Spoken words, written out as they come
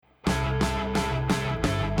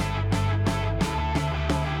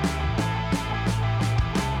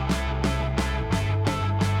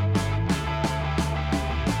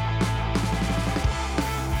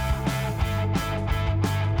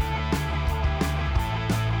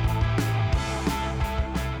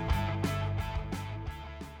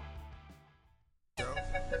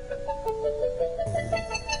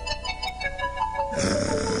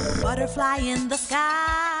fly in the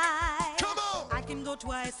sky. Come on! I can go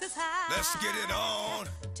twice as high. Let's get it on.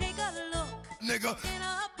 Take a look Nigga, in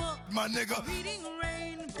a book. my nigga. Reading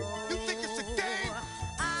rainbow. You think it's a game?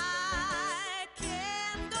 I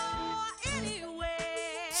can go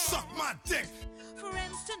anywhere. Suck my dick,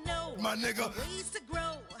 Friends to know. my nigga. Ways to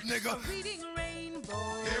grow. Nigga. Reading rainbow.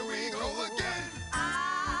 Here we go again.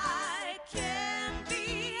 I can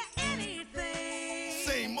be anything.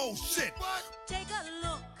 Same old shit. What? Take a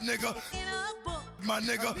look Nigga, in a book. my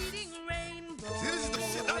nigga. Reading rainbow. See, this is the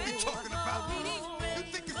shit I be talking about. Reading You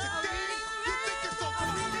think it's a game? You think it's a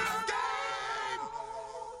fucking game?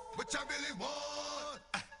 What I really want?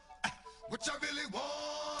 What I really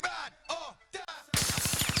want? Ride or die.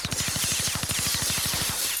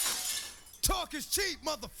 Talk is cheap,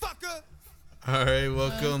 motherfucker. All right,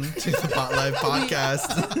 welcome to the BotLife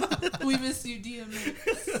Podcast. We miss you,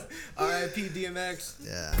 DMX. R.I.P. DMX.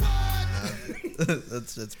 Yeah,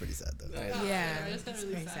 that's pretty sad though. Yeah, it's it's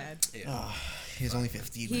really pretty sad. sad. Oh, he's only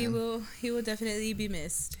 50. He man. will definitely be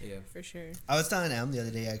missed. Yeah. For sure. I was telling Em the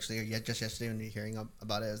other day, actually, or just yesterday when we were hearing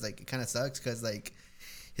about it. I was like, it kind of sucks because like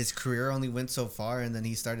his career only went so far, and then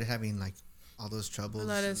he started having like all those troubles. A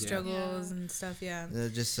lot of Yeah. struggles and stuff. Yeah. And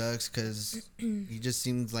it just sucks because he just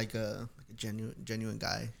seems like a genuine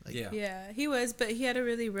guy. Like, Yeah. Yeah, he was, but he had a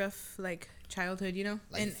really rough like childhood, you know,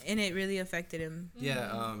 and it really affected him.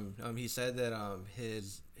 Yeah. He said that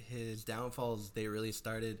his downfalls, they really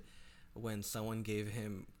started when someone gave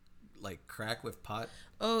him like crack with pot.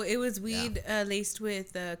 Oh, it was weed laced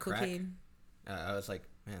with cocaine. I was like,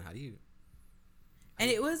 man, how do you? And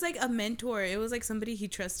it was like a mentor. It was like somebody he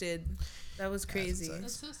trusted. That was crazy.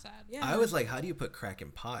 That's so sad. Yeah. I was like, how do you put crack in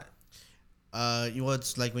pot?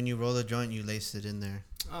 it's like when you roll a joint, you lace it in there.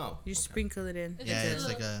 Oh, You sprinkle it in. Yeah, it's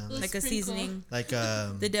like a seasoning. like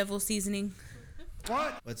The devil seasoning.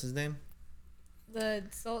 what's his name? The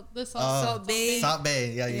salt. The salt. Oh, Salt Bae. Salt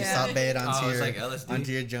Bae. Yeah, you Yeah. Salt Bae it onto it's your like LSD.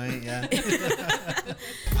 onto your joint. Yeah.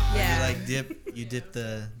 Yeah. You like dip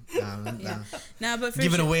the. Yeah. No, but for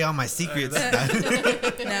Giving sure, away all my secrets.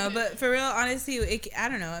 no, but for real, honestly, I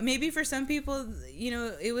don't know. Maybe for some people, you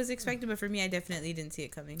know, it was expected, but for me, I definitely didn't see it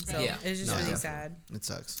coming. So Yeah. it was just No, really definitely. sad. It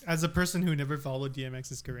sucks. As a person who never followed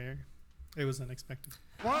DMX's career, it was unexpected.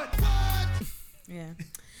 Yeah.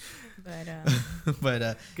 But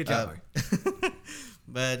But good job, Mark.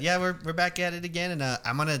 but yeah, we're back at it again, and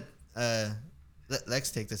I'm gonna let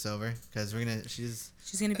Lex take this over because she's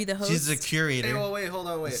she's gonna be the host. she's the curator. Hey, well, wait, hold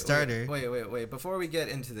on, wait. Starter. Wait. Before we get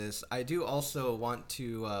into this, I do also want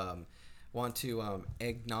to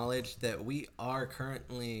acknowledge that we are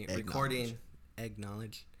currently recording.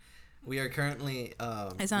 Acknowledge. We are currently.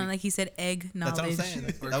 It sounded like he said egg That's knowledge. what I'm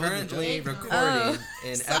saying. We're That was a currently joke. recording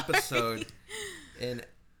an episode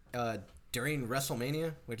during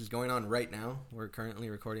WrestleMania, which is going on right now. We're currently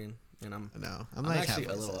recording, and I'm I'm like like actually a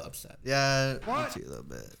halfway little sad. upset. Yeah, me too, a little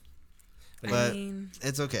bit. I But mean,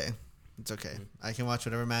 it's okay. It's okay. I can watch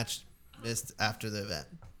whatever match missed after the event.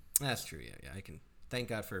 That's true. Yeah, I can. Thank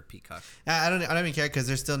God for Peacock. I don't even care because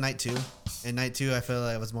there's still night 2, and night 2 I feel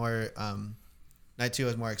like I was more night 2 I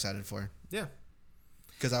was more excited for Yeah.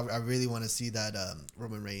 because I really want to see that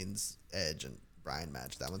Roman Reigns Edge and Bryan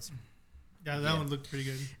match. That one's Yeah, that one looked pretty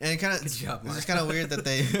good. and it kind of Good job, it's just Mark. kind of weird that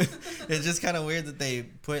they it's just kind of weird that they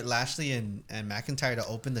put Lashley and McIntyre to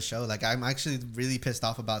open the show. Like I'm actually really pissed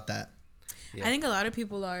off about that. Yeah. I think a lot of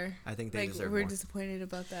people are. I think they like deserve we're more. disappointed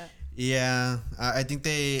about that. Yeah, I think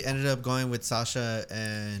they ended up going with Sasha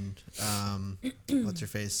and what's her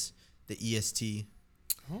face, the EST,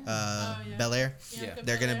 yeah. Belair. Yeah. the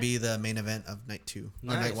They're gonna Belair. be the main event of night 2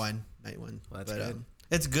 or Nice. night one. Well, that's but good.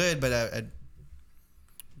 it's good, but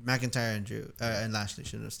McIntyre and Drew and Lashley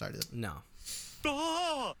shouldn't have started. No.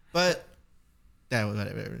 But yeah,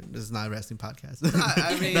 whatever. This is not a wrestling podcast.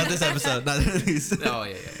 I mean, not this episode. Not this. Oh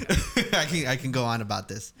yeah. I can go on about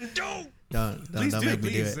this. Don't Please make me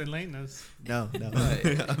do please it. enlighten us. No.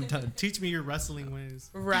 I'm done. Teach me your wrestling ways.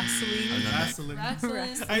 Wrestling. Wrestling.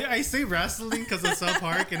 I say wrestling because of South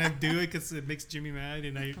Park, and I do it because it makes Jimmy mad,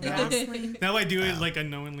 and Wrestling. now I do it like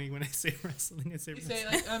unknowingly when I say wrestling. I say You wrestling. say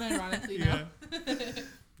it like unironically Yeah.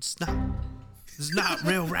 now. It's not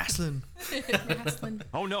real wrestling. Wrestling.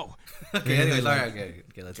 Oh no. Okay. Anyways, all right. Okay.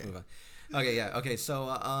 Let's move on. Okay. Yeah. Okay. So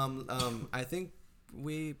I think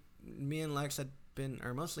me and Lex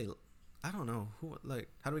are mostly. I don't know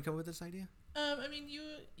how do we come up with this idea? I mean,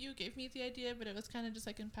 you gave me the idea, but it was kind of just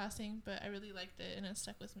like in passing. But I really liked it, and it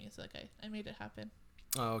stuck with me. So like I made it happen.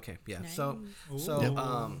 Oh, okay. Yeah. Nice. So Ooh.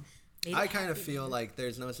 Made I it kind of happen. feel like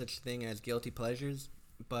there's no such thing as guilty pleasures,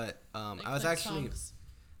 but Like, I was like actually, songs.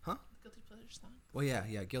 huh? Guilty pleasure songs. Well, yeah,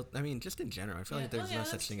 guilt. I mean, just in general, I feel Yeah. like there's Oh, yeah, no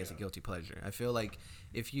such that's thing as a true. guilty pleasure. I feel like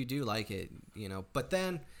if you do like it, but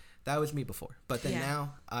then that was me before. But then Yeah.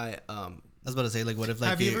 now I I was about to say, like, what if, like,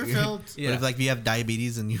 Have you ever felt? what if, like, you have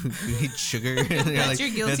diabetes and you eat sugar? And you're That's like, your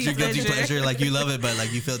guilty that's your guilty pleasure. pleasure. Like, you love it, but,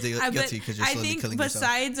 like, you feel I guilty because you're slowly killing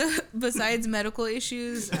yourself. besides medical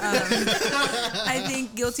issues, I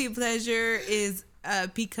think guilty pleasure is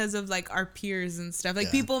because of like our peers and stuff. Like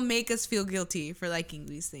Yeah. people make us feel guilty for liking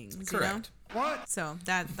these things. correct. You know? So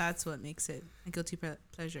that's what makes it a guilty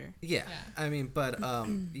pleasure. Yeah. Yeah. I mean, but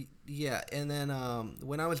yeah, and then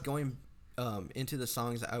when I was going into the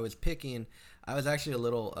songs I was picking, I was actually a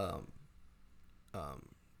little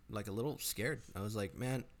like a little scared. I was like,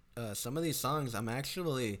 man, some of these songs I'm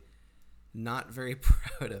actually not very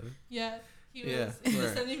proud of. Yeah. He was, Yeah, he was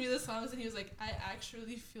where- sending me the songs and he was like, I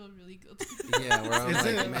actually feel really guilty. Yeah, where I'm Is like,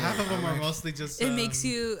 it, man, half of them I'm are actually- mostly just. It makes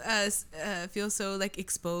you feel so like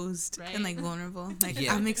exposed Right. and like vulnerable. Like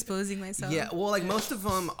Yeah. I'm exposing myself. Yeah, well, like most of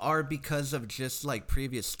them are because of just like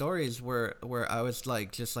previous stories where I was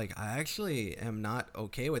like, just like I actually am not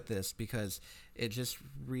okay with this because it just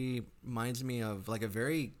reminds me of like a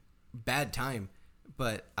very bad time,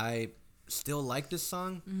 but I still like this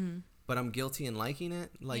song, but I'm guilty in liking it.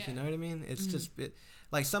 Like, you Yeah. know what I mean? It's just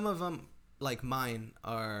like some of them, like mine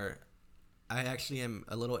are. I actually am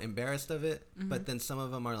a little embarrassed of it, but then some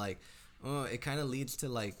of them are like, oh, it kind of leads to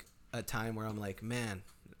like a time where I'm like, man,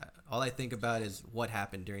 all I think about is what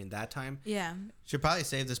happened during that time. Yeah. Should probably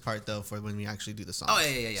save this part, though, for when we actually do the song. Oh,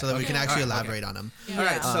 yeah. So that we Okay. can actually All right, elaborate on them. Yeah. All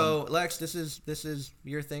right, Yeah. so Lex, this is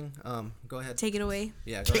your thing. Go ahead. Take it away.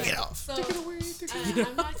 Yeah, go Take ahead. it off. So, I'm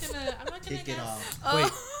not gonna Take it guess. off. Oh, Wait, I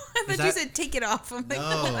is thought you that- said take it off. I'm like,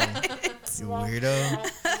 No. You weirdo.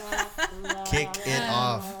 Kick it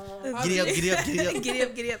off. Giddy up, giddy up, giddy up. giddy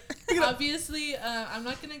up, giddy up. Obviously, I'm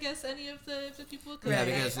not gonna guess any of the people. Yeah, Right.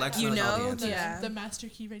 because Lex You knows all the know, answers. yeah. the master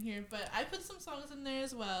key right here, but I put some songs in there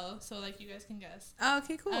as well, so like you guys can guess. Oh,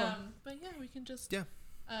 okay, cool. But yeah, we can just Yeah.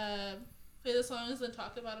 play the songs and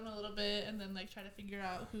talk about them a little bit, and then like try to figure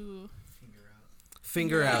out who.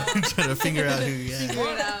 Finger out. Trying to figure out who, Figure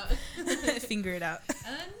yeah. it out. Figure it out.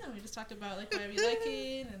 And then we just talked about like why we like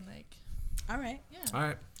it and like All right. yeah, All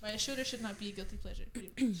right. why it should or should not be a guilty pleasure.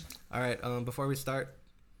 pretty much. All right. Before we start,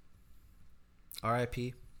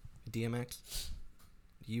 R.I.P. DMX.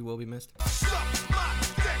 You will be missed.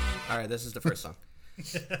 All right. This is the first song.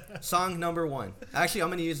 Song number 1. Actually, I'm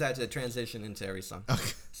gonna use that to transition into every song.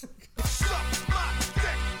 Okay.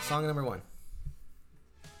 Song number 1.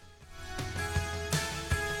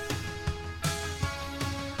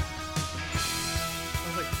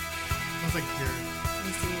 Sounds like Gary. Let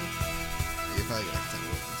me see. You're probably gonna have to tell me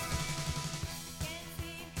what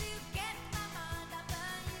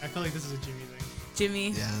I feel like this is a Jimmy thing. Jimmy.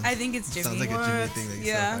 Yeah. I think it's it Jimmy. sounds like a Jimmy What? thing that you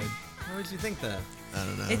Yeah. said. Why would you think that? I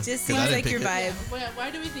don't know. It just 'Cause I seems didn't like pick your it. vibe.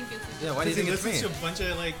 Why do we think it's? Yeah. Why do you think it's me? listens to a bunch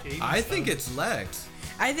of like 80s I stuff. think it's Lex.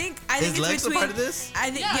 I think Is it's Lex a between. part of this?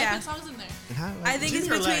 I think Yeah, I yeah. put songs in there. And how- I think Jimmy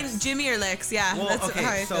it's or between Lex? Jimmy or Lex. Yeah, Well, that's how okay,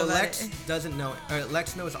 I so feel about Lex it. doesn't know, or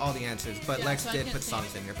Lex knows all the answers, but Yeah, Lex so I did can't put say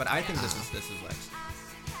songs it. in here. But I think this is Lex. Is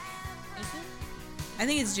it? I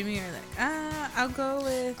think it's Jimmy or Lex. I'll go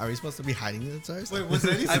with. Are we supposed to be hiding the stars? Wait, was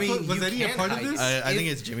Eddie? I mean, was you Eddie a can part of hide this? it. I think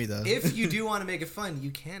If- it's Jimmy though. If you do want to make it fun,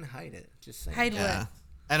 you can hide it. Just saying. Hide yeah, what?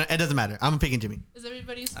 and it doesn't matter. I'm picking Jimmy. Is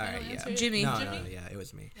everybody's All final right, yeah. answer? Jimmy. No, Jimmy? no, yeah, it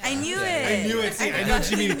was me. I knew Yeah, it. I knew it. See, I know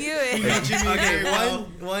fucking Jimmy. knew it. You know Jimmy Okay, very well.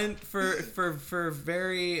 one for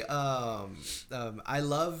very I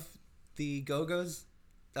love the Go-Go's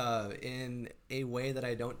in a way that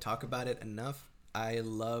I don't talk about it enough. I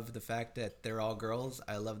love the fact that they're all girls.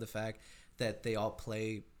 I love the fact that they all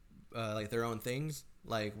play like their own things,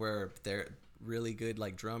 like where they're really good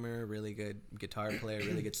like drummer, really good guitar player,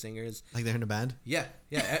 really good singers. Like they're in a band. Yeah.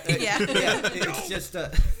 Yeah. It's just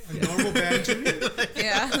A normal band, Jimmy.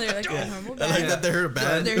 Yeah, they're like a normal I band. like that they're a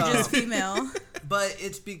band. They're just female. But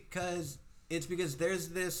it's because there's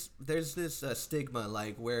this stigma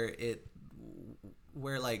like where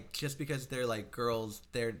like just because they're like girls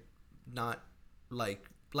they're not like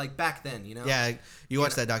back then, you know. Yeah, you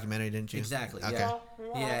watched that documentary, didn't you? Exactly. Okay.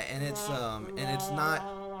 Yeah, and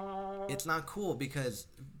it's not cool because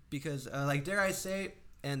like dare I say,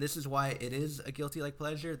 and this is why it is a guilty like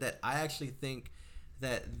pleasure, that I actually think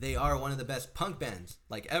that they are one of the best punk bands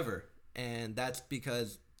like ever, and that's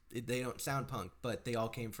because they don't sound punk, but they all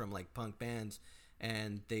came from like punk bands,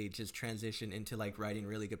 and they just transitioned into like writing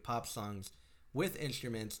really good pop songs with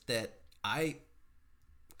instruments that I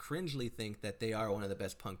cringely think that they are one of the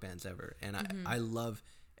best punk bands ever, and I love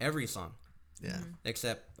every song. Yeah.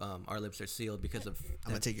 Except Our Lips Are Sealed because of.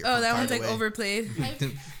 I'm gonna take your. Oh, that card one's like away. overplayed. Let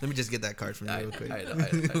me just get that card from you real quick. I know. I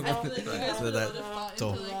feel like you guys So would that- have fought it's a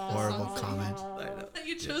into, like, the horrible songs comment. that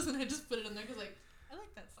you chose, and I just put it in there because like I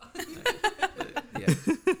like that song. Yeah.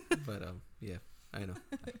 But yeah, I know.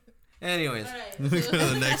 Anyways, All right. Let me go to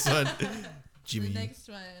the next one. The Jimmy. next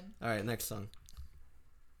one. all right, next song.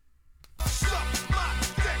 Suck my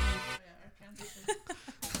dick. Oh, yeah, our transition.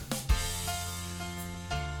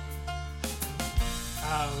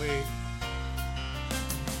 Wait.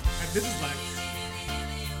 This is Lex.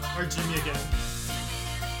 Or Jimmy again.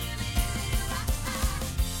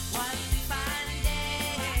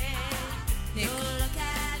 Nick.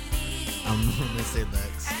 I'm gonna say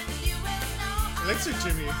Lex. Lex or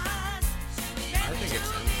Jimmy? I think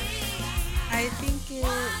it's. I think it.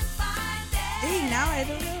 Hey, now I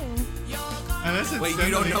don't know. Unless it's Wait,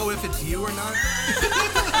 you don't know if it's you or not?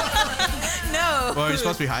 No. Well, you're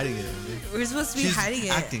supposed to be hiding it. We're supposed to be She's hiding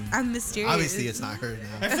acting. it. I'm mysterious. Obviously, it's not her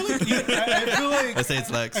I now. feel like I feel like Let's say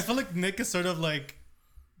it's Lex. I feel like Nick is sort of like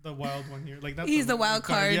the wild one here. Like not He's the wild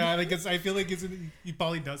card. Yeah, like I feel like he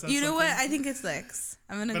probably does. Have You know what? something. I think it's Lex.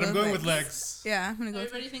 I'm But I'm going with Lex. Yeah, I'm gonna go.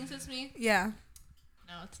 Everybody thinks it's me. Yeah.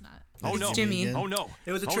 No, it's not. Oh no. Jimmy. again. Oh no.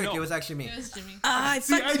 It was a Oh, trick. no. It was actually me. It was Jimmy. I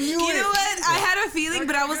See, I knew You it. know what? I had a feeling,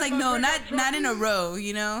 but I was like, no, not in a row.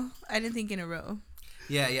 You know, I didn't think in a row.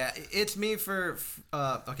 Yeah. It's me for.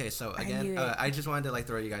 Okay, so knew again, it. I just wanted to like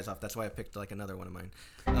throw you guys off. That's why I picked like another one of mine.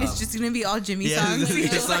 It's just gonna be all Jimmy Yeah, songs.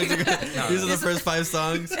 these songs are good. No, These are the first 5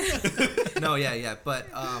 songs. No, yeah. But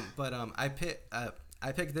I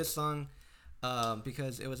picked this song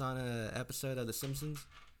because it was on an episode of The Simpsons,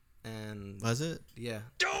 and Was it? yeah.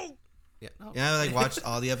 Yeah. No. Yeah, I like watched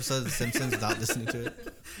all the episodes of The Simpsons without listening to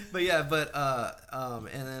it. But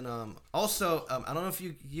and then also I don't know if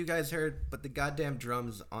you guys heard, but the goddamn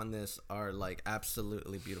drums on this are like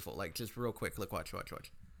absolutely beautiful. Like just real quick, look, watch.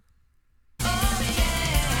 Just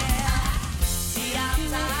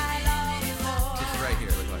right here,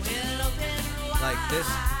 look, watch. Like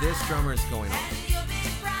this drummer is going on.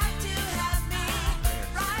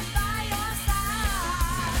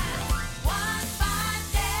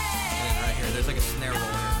 And right here, there's like a snare roll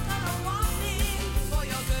here.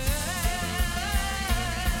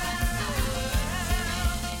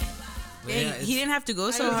 But Dang, yeah, he didn't have to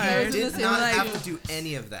go so was hard. nervous. did They not were like- have to do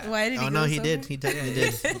any of that. Why did he? Oh go no, he so did. hard? He definitely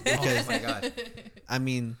did. Oh Because my god. I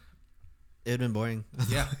mean, it would have been boring.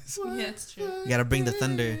 Yeah. Yeah, it's true. You gotta bring the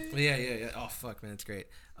thunder. Yeah. Oh fuck, man, it's great.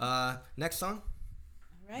 Next song.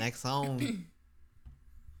 Next song.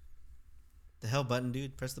 The hell button,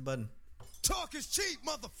 dude. Press the button. Talk is cheap,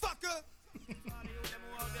 motherfucker.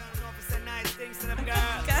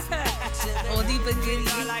 Oldie but goodie.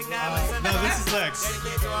 No, this is Lex.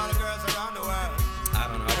 I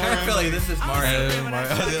don't know. I kind of feel like this is Mario.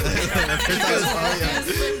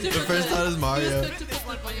 The first thought is Mario. Quick to put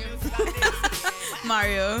one on you.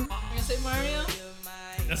 Mario. You're gonna say Mario?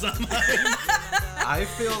 That's not mine. I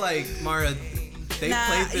feel like Mario. They Nah,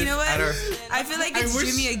 played this you know what? at our. I feel like it's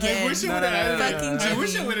Jimmy I again. wish it No, would no, have no, no, added no, it. no. I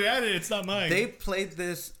wish it would have added it. It's not mine. They played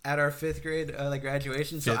this at our 5th grade like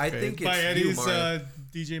graduation, so Fifth I grade. think By it's you, Eddie's Mario.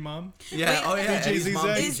 DJ mom. Yeah. Wait, Oh yeah. DJ Eddie's mom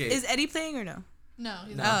Zizek? Is DJ. Eddie playing or no? No,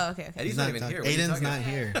 he's No. not. Oh, okay. Eddie's He's not not even talking. here. What are you Aiden's talking not about?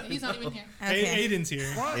 here. He's not even here. Okay. Aiden's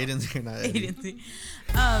here. Aiden's here, not Aiden. Aiden's.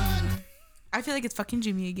 I feel like it's fucking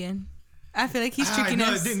Jimmy again. I feel like he's tricking no,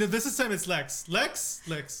 us. this time it's Lex. Lex.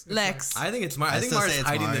 It's Lex. I think it's Mario. I I think still say Mario's it's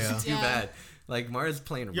hiding this Mario. too Yeah. bad. Like Mario's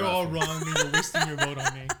playing You're rough. all wrong and you're wasting your vote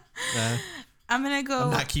on me. I'm gonna go.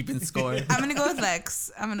 I'm not keeping score. I'm gonna go with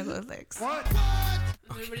Lex. Is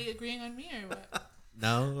everybody agreeing on me or what?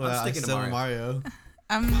 No, well, I'm sticking to still Mario.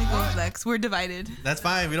 I'm gonna go with Lex. We're divided. That's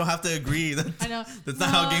fine. We don't have to agree. I know. That's not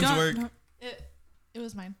how games don't- work. It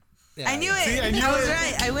was mine. Yeah, I knew yeah. it. See, I knew was it.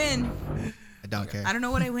 right. I win. I don't care. I don't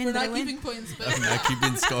know what I win, We're but I not win. keeping points, but I'm not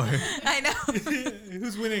keeping score. I know.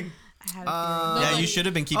 Who's winning? I have a Yeah, No, you like- should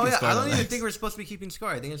have been keeping Oh yeah, score. I don't though, even Lex. think we're supposed to be keeping score.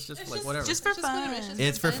 I think it's just It's like just- whatever. just for Just whatever, fun.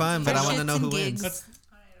 It's for fun, but I want to shits know and who gigs. wins. That's,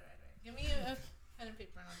 Alright. Give me a pen and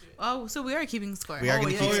paper and I'll do it. Oh, so we are keeping score. We are All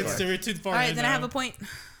gonna yeah, keep oh, yeah. it's score. we're too far. right, in then I now. have a point.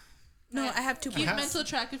 No, I have 2 Keep points. mental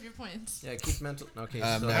track of your points. Yeah, keep mental. Okay,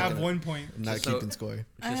 I'm so not I have gonna- 1 point. I'm not Just so- keeping score.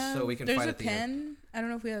 just so we can There's fight a at the end. pen. I don't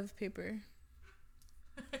know if we have paper.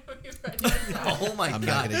 Oh my I'm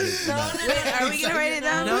not god. gonna get. I'm not- Wait, are we gonna write it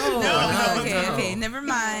down? No. Oh, No, okay, no. okay. Never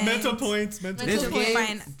mind. Mental points. Mental This Mental points. point.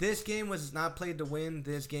 game, Fine. this game was not played to win.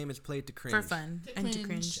 This game is played to cringe. For fun To and to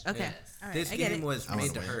cringe. cringe. Okay. Yeah. All right. This I get game it. was I made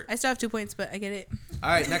wanna to win. hurt. I still have 2 points, but I get it. All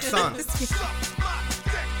right, next song.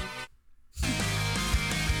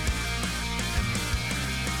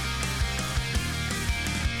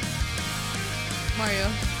 Mario.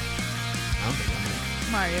 I don't think I'm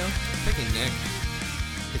gonna- Mario. picking Nick.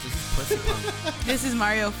 Because this is pussy punk. This is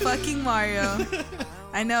Mario. Fucking Mario.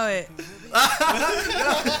 I know it.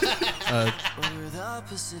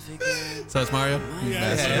 So it's Mario.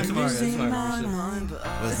 Yeah, It's Mario. It's Mario.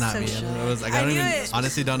 It was not me. I I don't knew even it.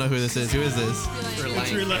 honestly don't know who this is. Who is this?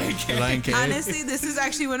 You're like, Lion King. Honestly, this is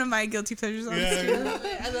actually one of my guilty pleasures. yeah,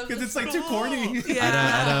 I love because this it's like song. too corny.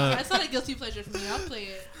 Yeah. It's not a guilty pleasure for me. I'll play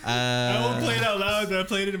it. I won't play it out loud, but I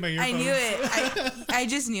played it in my earphones. I knew it. I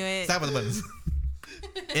just knew it. Stop with the buttons.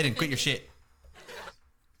 Aiden, quit your shit.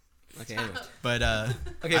 Okay, anyway. But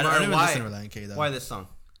Okay, I don't Mario, even why? listen to Lion King though. Why this song?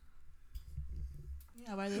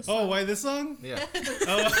 Yeah, why this? Oh, why this song? Yeah.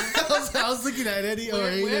 I was looking at Eddie or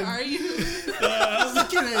Aiden. Where are you? I was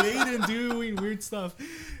looking at Aiden doing weird stuff.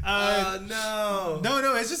 No.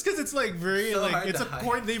 No, it's just because it's like very So like hard it's to a hide.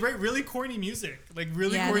 corny. They write really corny music, like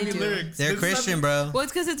really Yeah, they corny do. lyrics. They're This is Christian, something- bro. Well,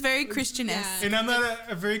 it's because it's very Christian-esque. And I'm not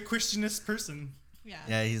a very Christianist person. Yeah.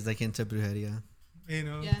 Yeah, he's like into brujeria. You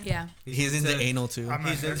know. Yeah. Yeah. He's into anal too. I'm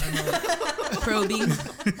He's a Probing.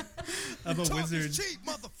 wizard. Cheat,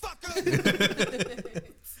 motherfucker.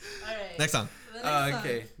 All right. Next song. The next song.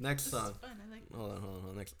 Okay, next song. Fun, I like it. Hold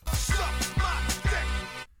on. Next. Suck my dick.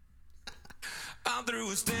 Oh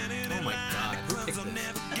my god, who picked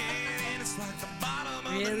this?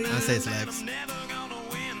 Really? I'll say it's Lex.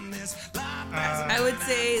 I would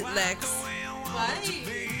say Lex. Why?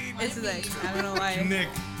 It's Lex. I don't know why. Nick,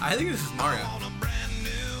 I think this is Mario.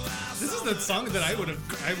 this is the song that I would have.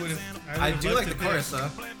 I do like the chorus though.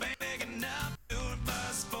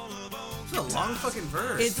 It's a long fucking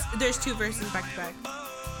verse. There's two verses back to back.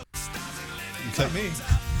 It's not me.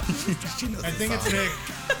 I think it's Nick.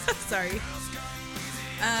 Sorry.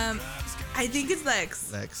 I think it's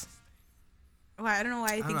Lex. Lex. Why? I don't know why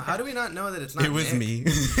I I don't think know. that. How do we not know that it's not It was Nick? me.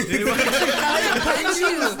 Punch you.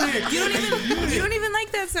 You don't even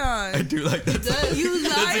like that I song. do like that song. You liar.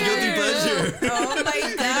 That's a guilty pleasure. Oh my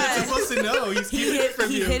You're god. supposed to know. He's keeping it from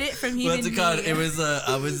He you. hit it from he What's didn't it called? me. It was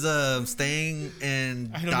I was staying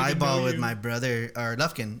in I don't even Dieball know with you. my brother or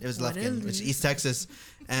Lufkin. It was Lufkin, which is East Texas,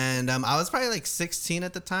 and I was probably like 16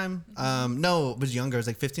 at the time. No, it was younger. I was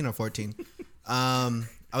like 15 or 14.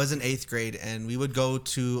 I was in 8th grade, and we would go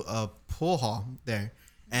to a pool hall there.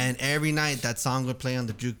 And every night that song would play on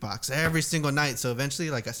the jukebox every single night. So eventually,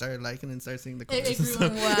 like I started liking and started singing the chorus. It grew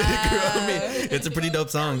on me. Wow. It grew on me. It's a pretty dope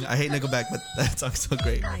song. I hate Nickelback, but that song's so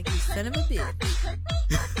great. Like, you son of a bitch.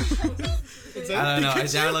 I don't know. I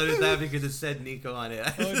downloaded that because it said Nico on it.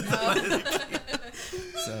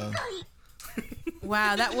 So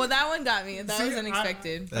Wow, that one got me. That was I-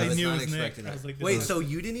 unexpected. that I was knew it not was Nick. expecting I it. was like, Wait, this is- so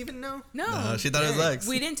you didn't even know? No, she thought it was Lex.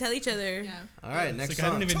 we didn't tell each other. Yeah. All right, it's next like, I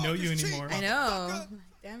song. don't even know you anymore. I know.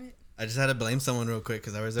 Damn it. I just had to blame someone real quick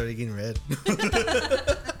because I was already getting red.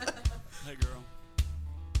 Hey girl,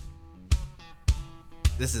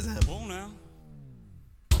 This is him. whoa now.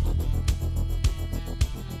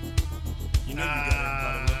 You know you got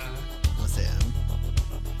everybody looking. I'll say him.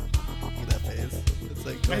 Look at that face. It's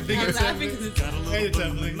like I think I'm it's laughing Emily. 'cause it's Got a Hey, little it's boom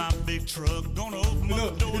Emily. in my big truck. Gonna open No,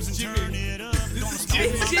 up the doors it's and Jimmy. turn it up. Gonna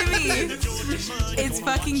It's Jimmy. It's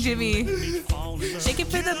fucking Jimmy. Shake it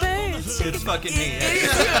for the birds. It's fucking me. It is you.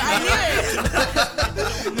 I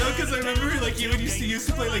knew it. No, because I remember like you used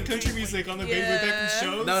to play like country music on the way back Yeah. from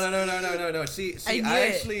shows. No. See, I knew I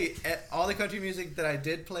it. actually all the country music that I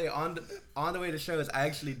did play on the way to shows, I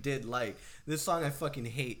actually did like. This song I fucking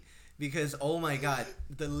hate because oh my god,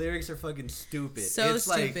 the lyrics are fucking stupid. So it's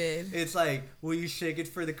like, stupid. It's like, will you shake it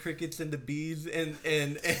for the crickets and the bees and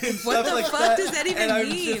What stuff the like fuck that. does that even and I'm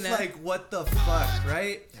mean? just like, what the fuck,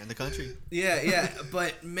 right? And the country. Yeah,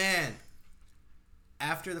 but man,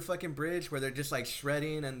 after the fucking bridge where they're just like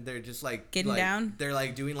shredding and they're just like Getting down? they're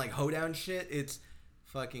like doing like hoedown shit. It's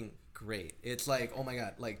fucking great. It's like, oh my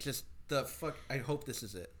god, like just the fuck. I hope this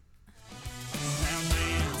is it. Now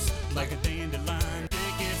dance like a dandelion.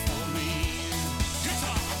 Take it for me.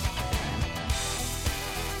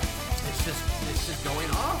 It's just going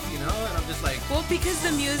off, you know, and I'm just like, Well, because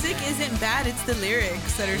the music isn't bad, it's the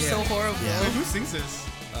lyrics that are so Yeah. horrible. Yeah. Wait, who sings this?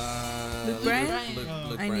 Luke Bryan?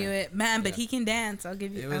 Luke I Bryan. knew it, man. But Yeah. he can dance. I'll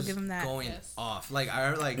give It you. was I'll give him that. going Yes. off. Like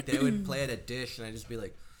I like they would play at a dish, and I'd just be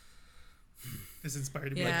like, It's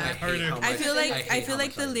inspired me. Yeah. Like, I hate harder. how I much- feel like hate I how feel like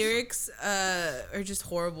much the I just- lyrics are just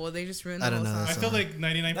horrible. They just ruin the I whole don't know song. that I feel like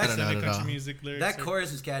 99% I don't know of it at country all. music lyrics. That are-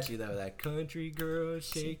 chorus is catchy though. That country girl,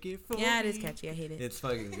 shake it for Yeah, it me. is catchy. I hate it. It's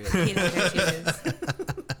fucking I good. hate how catchy it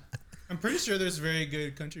is. I'm pretty sure there's very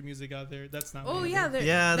good country music out there. That's not. Oh me. yeah, there,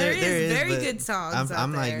 Yeah, there there is is very but good songs.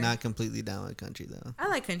 I'm out like there. not completely down with country though. I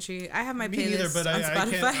like country. I have my Me playlist neither, but on I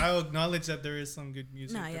Spotify. can't. I'll acknowledge that there is some good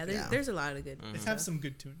music. Nah, yeah, but there's a lot of good. Let's have some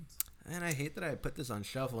good tunes. And I hate that I put this on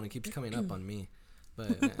shuffle and it keeps coming up on me.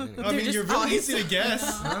 But anyway. I mean, just you're really always- easy to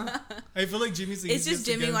guess. I feel like Jimmy's the It's just easiest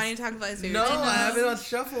to Jimmy guess. wanting to talk about his favorite. No, songs. I have it on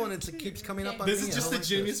shuffle and it keeps coming up on This me. is I just don't the like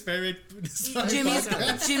Jimmy's this. favorite. song.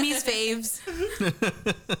 Jimmy's faves.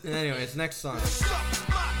 Anyways, next song.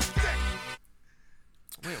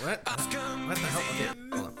 Wait, what? What the hell? Okay,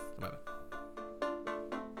 hold on. My bad.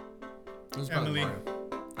 This is probably Emily. Mario.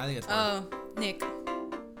 I think it's Mario. Oh, Nick.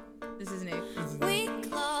 This is Nick. We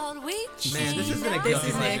clawed, we Man, this isn't a This guilty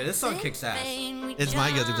is pleasure. Nick. This song kicks ass. It's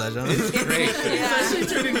my guilty pleasure. Great. Yeah.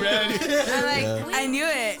 Turning red. I knew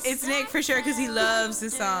it. It's Nick for sure because he loves the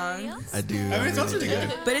song. I do. I mean, it sounds really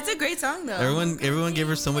good. But it's a great song though. Everyone gave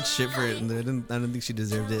her so much shit for it, and I don't think she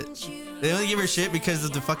deserved it. They only give her shit because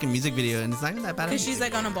of the fucking music video, and it's not even that bad. Because she's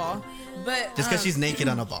like on a ball. But just because she's naked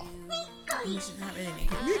on a ball. she's not really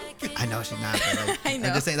naked. I know she's not. But like, I know.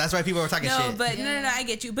 I'm just saying that's why people were talking No, shit. but no, I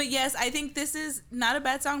get you. But yes, I think this is not a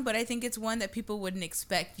bad song, but I think it's one that people wouldn't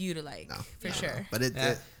expect you to like, for sure. But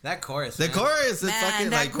That chorus. the man. chorus is Man, fucking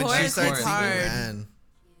that like when she chorus starts is singing, hard. man,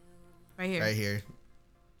 Right here. right here.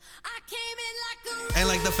 I came in like a And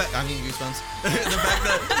like the fact, I mean goosebumps. the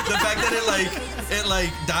fact that it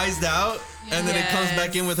like dies out and then it comes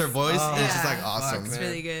back in with her voice, and it's just like Yeah. awesome. It's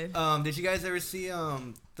really good. Did you guys ever see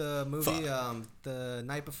the movie The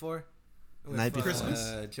Night Before? With, Night Before.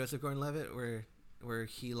 Christmas? Joseph Gordon-Levitt, where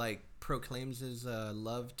he like proclaims his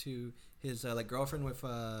love to his like girlfriend with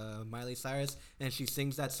Miley Cyrus, and she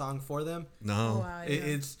sings that song for them. No. Oh, wow, yeah.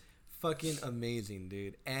 It's fucking amazing,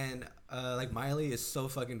 dude. And like Miley is so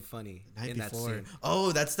fucking funny Night in that Before. scene.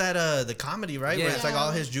 Oh, that's that the comedy, right? Where Yeah. it's like all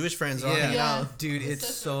his Jewish friends are all hanging Yeah, out. dude, it's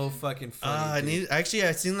so fucking funny. Dude. I've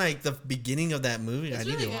seen like the beginning of that movie. It's I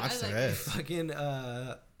need really to good. watch I the like rest. Fucking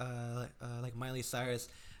like Miley Cyrus,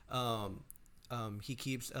 he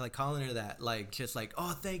keeps like calling her that, like just like,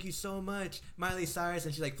 oh, thank you so much, Miley Cyrus,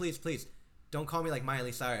 and she's like, please don't call me like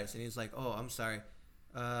Miley Cyrus, and he's like, oh, I'm sorry,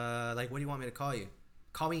 like what do you want me to call you?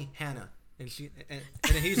 Call me Hannah. And she and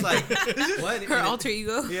then he's like, what? Her And alter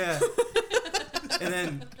ego. yeah.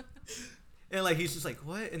 And like he's just like,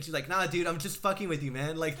 what? And she's like, nah, dude, I'm just fucking with you,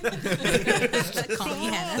 man. Like, Call me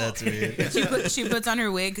Hannah. That's weird. She puts on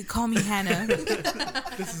her wig. Call me Hannah.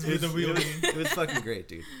 This is the real name. it was fucking great,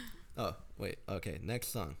 dude. Oh wait, okay, next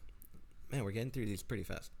song. Man, we're getting through these pretty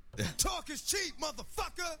fast. Talk is cheap,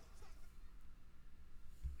 motherfucker.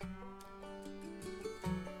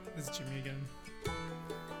 This is Jimmy again.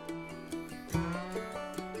 I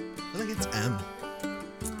feel like it's M.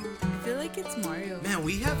 I feel like it's Mario. Man,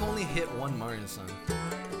 we have only hit one Mario song.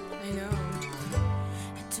 I know.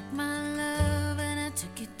 I took my love and I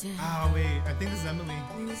took it down. Oh wait, I think this is Emily.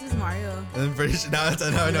 I think this is Mario. I'm pretty sure now it's I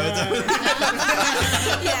know it's M.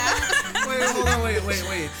 Yeah. Wait, hold on, wait.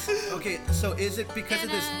 Okay, so is it because of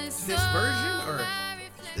this version or?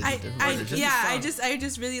 I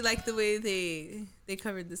just really like the way they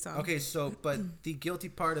covered the song. Okay, so but the guilty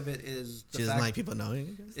part of it is the She doesn't fact like people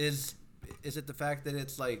knowing. I guess. is it the fact that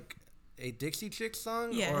it's like a Dixie Chicks song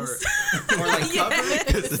Yes. or like cover?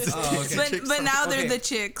 Yes. Oh, okay. But now they're Okay. the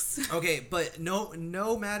chicks. Okay, but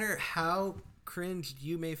no matter how cringe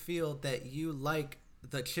you may feel that you like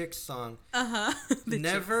the Chicks song,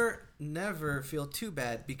 never feel too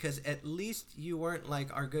bad, because at least you weren't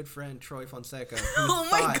like our good friend Troy Fonseca, who Oh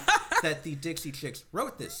my thought that the Dixie Chicks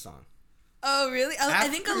wrote this song. Oh really? I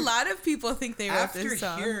think a After- lot of people think they wrote After this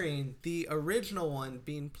song. hearing the original one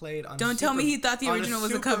being played on Don't tell me he thought the original was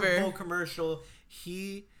a Super cover. Bowl commercial,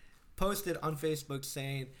 he posted on Facebook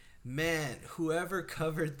saying, "Man, whoever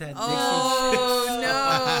covered that Oh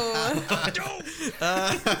no! No!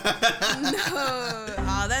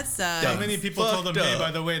 Oh, that sucks. How many people told him, Fucked hey, up.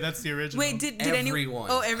 by the way, that's the original? Wait, did anyone? Everyone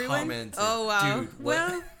Oh, everyone. commented, Oh wow. "Dude, what?"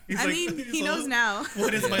 Well, He's I like- mean, he's he knows like, now.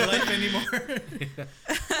 what is my life anymore?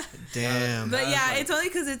 Damn. But was yeah, like- it's only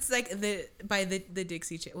because it's like the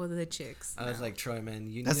Dixie Chick, well, the Chicks. I was like, Troy, man,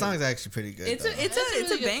 you That need song's actually pretty good. It's though. a really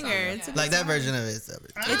good banger. song, It's a yeah. like that version of it.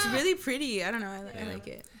 It's really pretty. I don't know. I like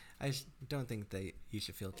it. I just don't think that you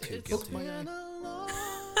should feel too guilty.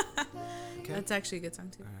 That's actually a good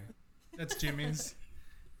song too. That's Jimmy's.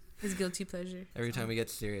 His guilty pleasure. Every time we get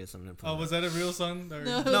serious, I'm gonna play. Oh, was that a real song? Or?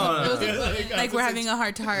 No, No. Like we're having a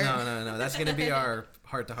heart to heart. No. That's gonna be our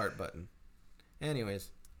heart-to-heart button.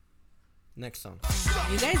 Anyways, next song.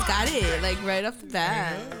 You guys got it like right off the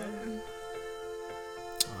bat. Oh,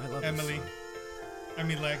 I love Emily. This song. I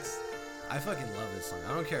mean Lex. I fucking love this song.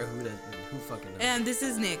 I don't care who fucking does. And this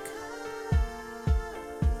is Nick.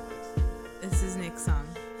 This is Nick's song.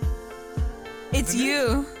 It's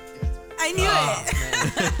you. I knew it.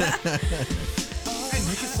 Hey,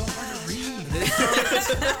 Nick is so hard to read. This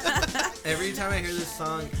song, every time I hear this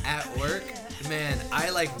song at work, man,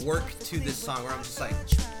 I like work to this song where I'm just like,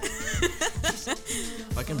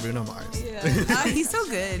 Fucking Bruno Mars. Yeah. Oh, he's so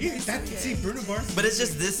good. See, Bruno Mars. But it's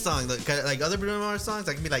just this song. Like other Bruno Mars songs,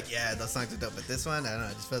 I can be like, yeah, those songs are dope. But this one, I don't know.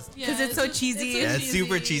 It just feels. Because it's so cheesy. Yeah, it's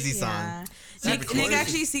super cheesy song. Yeah. Super Nick cheesy.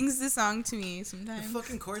 actually sings the song to me The sometimes.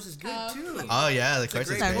 fucking chorus is good too. Oh yeah, the a chorus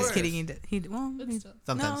is great I'm great. just kidding. But still.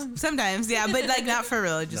 Sometimes. No, sometimes, yeah, but like not for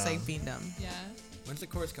real, just No. like being dumb. Yeah. When's the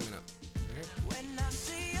chorus coming up?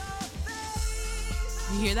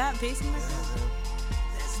 You hear that bass in the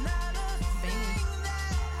background?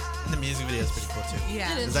 And the music video is pretty cool too.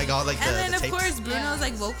 Yeah. It's like all like the And then the of tapes. course Bruno's Yeah.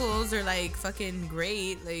 like vocals are like fucking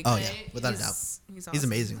great. Like Oh yeah, without a doubt. he's He's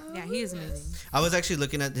amazing. Yeah, he is amazing. I was actually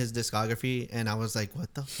looking at his discography and I was like,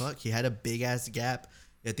 what the fuck? He had a big ass gap.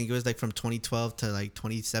 I think it was like from 2012 to like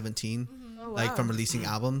 2017, Oh, like wow. from releasing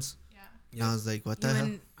albums. Yeah. And I was like, what He the hell?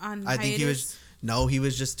 went on I think he was. hiatus? No, he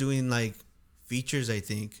was just doing like features. I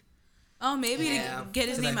think. Oh, maybe Yeah. to get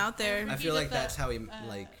his Because name out there. I feel like that's how he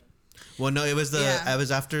like. Well, no, it was the. Yeah. It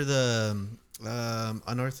was after the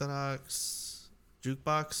Unorthodox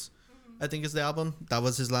Jukebox. I think is the album. That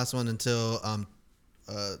was his last one until I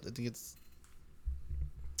think it's.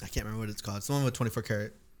 I can't remember what it's called. It's the one with 24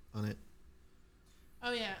 karat on it.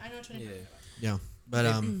 Oh yeah, I know 24. Yeah. Yeah, but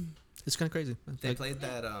it's kind of crazy. They Like, played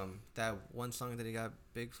that one song that he got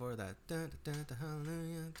big for, that dun, dun, dun,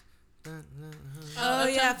 hallelujah, dun, dun, hallelujah. Oh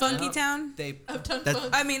yeah, Funky Yep. Town. They Uptown That- Funk.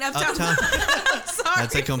 I mean Uptown. Uptown. Sorry.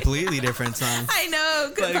 That's a completely different song. I know,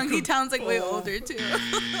 because Like, Funky Town's like way older too.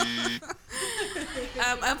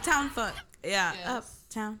 Uptown Funk. Yeah, Yes.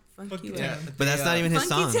 Uptown Funky. Funky Way. yeah, But that's not even his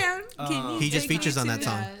Funky song. Town. Can you He just take me features on to that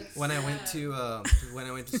song. Yes. When I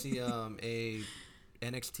went to see a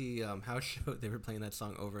NXT house show, they were playing that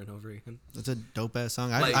song over and over again. It's a dope ass song.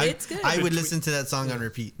 Like- It's good. I would listen to that song on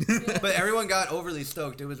repeat. But everyone got overly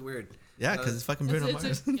stoked. It was weird. Yeah, because it's fucking It's, Bruno it's,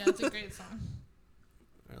 Mars. a, yeah, it's a great song.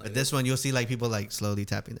 But this one, you'll see like people like slowly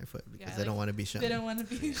tapping their foot because Yeah, they don't like, want to be shown. They don't want to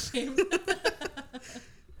be ashamed.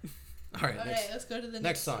 All right, All next. right, let's go to the next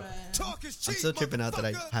next song. one. Talk is I'm cheap, still tripping out that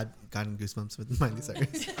I motherfucker. had gotten goosebumps with Miley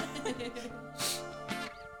Cyrus.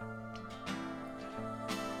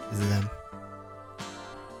 Is it them?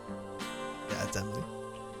 Yeah, it's Emily.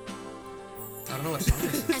 I don't know what song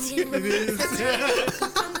this is.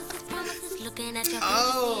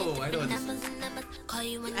 Oh, I know what this is.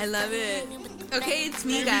 I love it. Okay, it's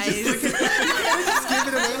me, guys. I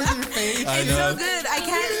It's so good.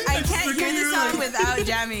 I can't hear the song without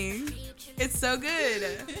jamming. It's so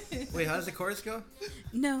good. Wait, how does the chorus go?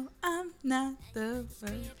 No, I'm not the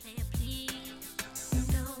one.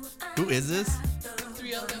 Who is this?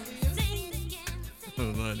 3LW. I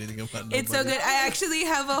don't know anything about It's so nobody. good. I actually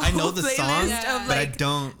have a whole I know the playlist song, of but I like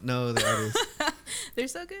don't know the artist. they're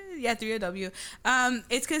so good. Yeah, 3OW.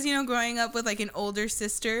 It's because growing up with like an older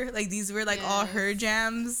sister, like these were like all her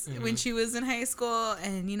jams when she was in high school,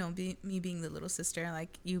 and me being the little sister,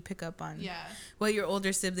 like you pick up on Yeah. what your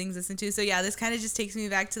older siblings listen to. So yeah, this kind of just takes me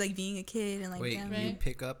back to like being a kid and like Wait, damn. you Right.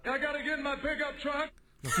 pick up.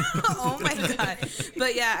 Oh my god.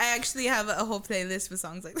 But yeah, I actually have a whole playlist with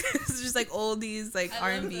songs like this. It's just like oldies, like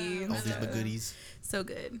I love R&B. them. and Oldies but goodies. so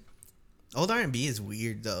good. Old R&B is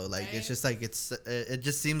weird though. Like it's Right. just like it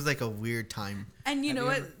just seems like a weird time. And you know you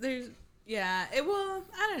what? ever- There's well,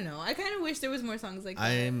 I don't know. I kind of wish there was more songs like that.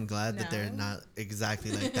 I'm glad that they're No. not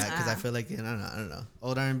exactly like that because I feel like I don't know.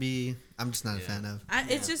 Old R&B, I'm just not a fan of.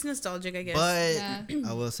 It's just nostalgic, I guess. But Yeah.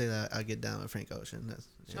 I will say that I get down with Frank Ocean. That's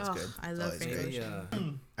Oh, good. I It's love always Frank great. Ocean. Yeah.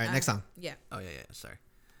 All right, next song. Yeah. Oh yeah. Sorry,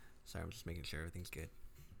 I'm just making sure everything's good.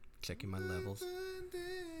 Checking my levels.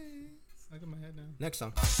 Stuck in my head now. Next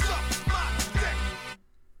song. Suck my dick.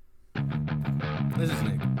 This is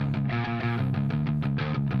Nick.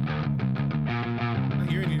 I'm not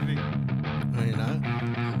hearing anything. No, you're not.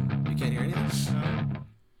 You can't hear anything.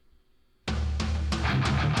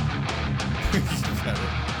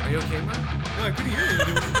 Are you okay, man? No, I couldn't hear it.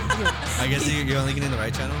 I guess you're only getting the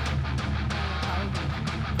right channel.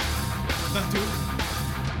 Not doing it.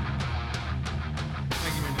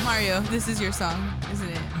 Thank you, man. Mario, this is your song, isn't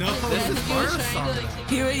it? No, This is He was Mario's trying song. to, like, take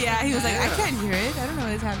He was, he was like, I Yeah. can't hear it. I don't know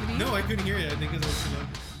what's happening. no, I couldn't hear it. I think it was slow.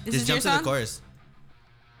 This Just is your jump to the song? chorus.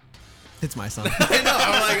 It's my song. I know.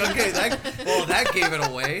 I'm like, okay, that gave it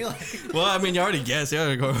away. Like, Well, I mean, you already guessed. You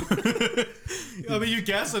already go. I mean, you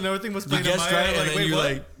guessed and everything was You playing. guessed right, and then wait, you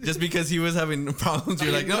what? like just because he was having problems,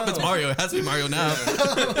 you're like, nope, it's know. Mario. It has to be Mario now.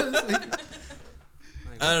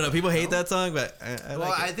 I don't know. People hate that song, but I well,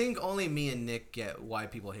 like I it. think only me and Nick get why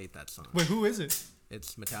people hate that song. Wait, who is it?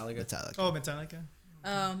 It's Metallica. Metallica. Oh, Metallica.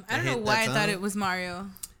 I don't hate know that why I song. thought it was Mario.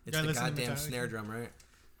 It's Yeah, the listen to goddamn Metallica. snare drum, right?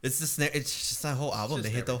 It's the snare. It's just that whole album. It's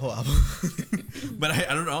They just hit the whole album. But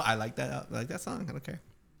I don't know. I like that. I like that song. I don't care.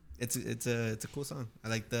 It's a cool song. I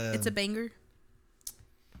like the. It's a banger.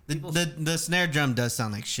 The snare drum does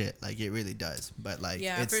sound like shit. Like it really does. But like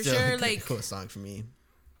Yeah, it's for still sure, a like- cool song for me.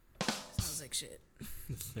 Sounds like shit.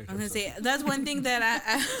 I'm gonna say that's one thing that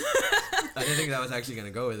I didn't think that was actually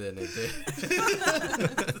gonna go with it, and it did.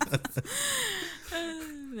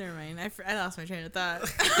 Never mind. I lost my train of thought.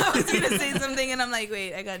 I was gonna say something, and I'm like,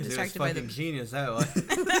 wait, I got It was distracted by fucking the. genius. That was.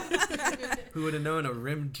 Who would have known a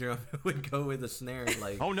rim drum would go with a snare?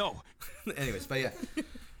 Like. Oh no. Anyways, but yeah.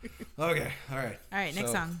 Okay. All right. All right,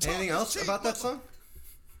 next song. Anything else about that song?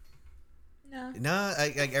 No,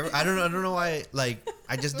 I don't know why. Like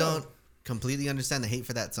I just don't completely understand the hate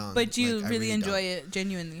for that song. But you Like, I really enjoy don't. it,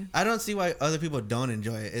 genuinely. I don't see why other people don't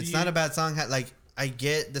enjoy it. It's not a bad song. Like I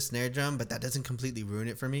get the snare drum, but that doesn't completely ruin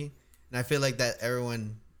it for me. And I feel like that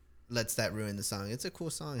everyone lets that ruin the song. It's a cool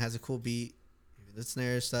song. It has a cool beat. The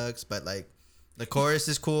snare sucks, but like the chorus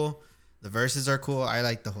is cool. The verses are cool. I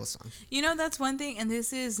like the whole song. You know, that's one thing, and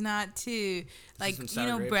this is not to like isn't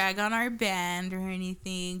Sour Grapes. brag on our band or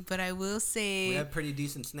anything, but I will We say have pretty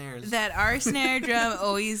decent snares. that our snare drum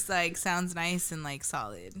always like sounds nice and like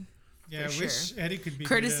solid. Yeah, I For wish sure. Eddie could be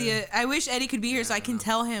Courtesy, here I wish Eddie could be here so I can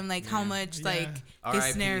tell him like how much like Yeah. his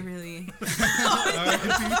R.I.P. snare really. to.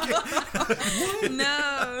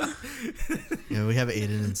 No, Yeah, we have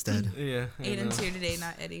Aiden instead. Yeah. I Aiden's know. here today,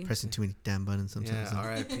 not Eddie. Pressing too many damn buttons sometimes. Yeah.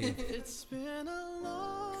 R.I.P. It's been a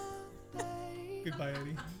long day. Goodbye,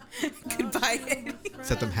 Eddie. Goodbye, Eddie.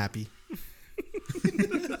 Except I'm happy.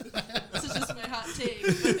 This is just my hot take.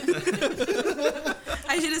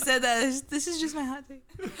 I should have said that. This is just my hot take.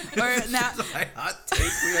 Or now, My hot take.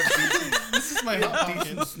 We have decent, This is my hot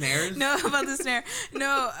pocket. snares. no about the snare.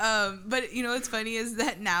 No, but you know what's funny is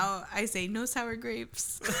that now I say no sour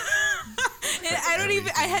grapes. And I don't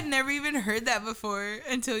even. I had never even heard that before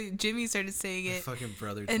until Jimmy started saying My it, fucking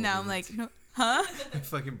brother. Told and now me I'm that like, too. no, huh? My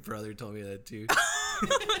fucking brother told me that too.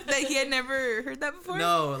 That he had never heard that before.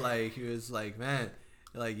 No, like he was like, man,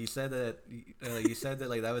 like you said that,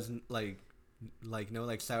 like that was like no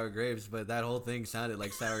like sour grapes, but that whole thing sounded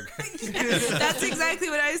like sour grapes. That's exactly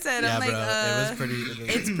what I said. Yeah, I'm like, bro. It was pretty.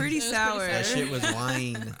 it's pretty sour. That shit was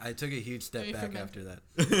wine. I took a huge step Maybe back ferment. after that.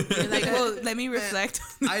 You're like, well, let me reflect.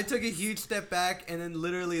 I took a huge step back, and then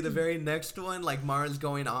literally the very next one, like Mars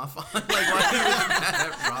going off on like why he was mad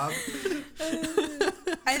at Rob.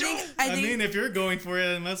 I think. I mean, if you're going for it,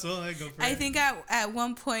 then might as well go for it. I think at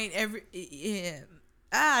one point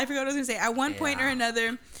I forgot what I was gonna say. At one point or Yeah.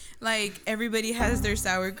 another, like everybody has their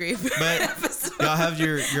sour grape But episode. y'all have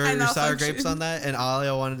your I sour malfunction. grapes on that, and all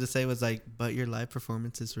I wanted to say was like, but your live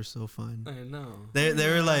performances were so fun. I know. They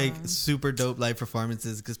were like super dope live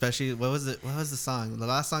performances, especially what was the song? The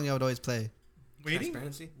last song y'all would always play, Waiting?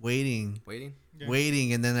 Transparency. waiting, Waiting.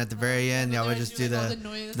 waiting, and then at the very end y'all would just do all the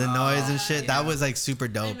noise. noise and shit. yeah. That was like super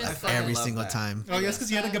dope miss like, that. every I love single that. time. Oh, yes, because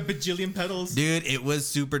you had like a bajillion pedals. Dude, it was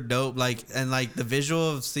super dope. Like, and like the visual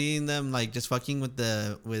of seeing them like just fucking with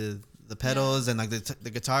the pedals and like the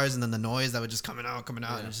guitars and then the noise that was just coming out.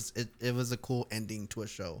 Yeah. And it's just it was a cool ending to a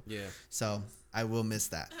show. Yeah. So I will miss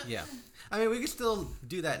that. Yeah. I mean, we can still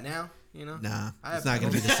do that now. You know. Nah, I it's have not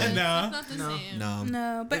gonna be the pedals. same. It's No. not the No. same. No,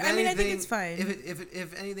 No, but If I mean, I think anything- it's fine.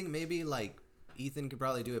 If anything, maybe like Ethan could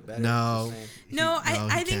probably do it better. No. Just saying. No, he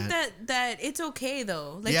I think can't. that it's okay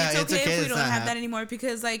though. Like Yeah, it's okay if we it's don't not have that anymore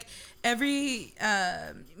because like every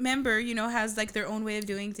member, you know, has like their own way of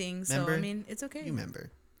doing things. So I Member? mean, it's okay. you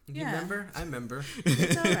remember? You Yeah. remember? I remember.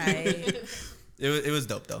 It's all right. It was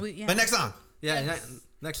dope though. Yeah. But next song, Yeah.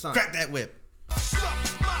 Next song. crack that whip.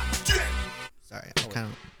 Sorry, I kind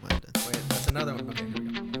of wanted to. Wait, that's another one. Okay, here we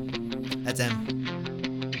go. That's M.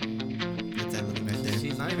 That's Emily right there.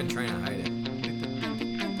 She's not even trying to hide it.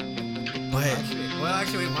 But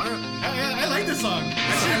Actually, wait, Mario. I like this song. I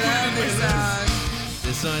love this song.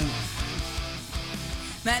 this one,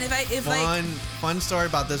 Man, if like fun story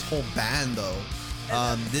about this whole band though.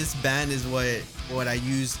 This band is what I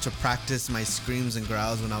used to practice my screams and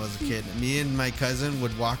growls when I was a kid. Me and my cousin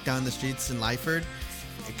would walk down the streets in Lyford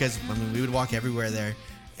because I mean we would walk everywhere there,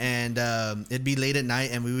 and it'd be late at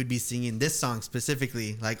night and we would be singing this song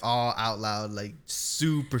specifically, like all out loud, like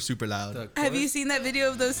super loud. The have you chorus? seen that video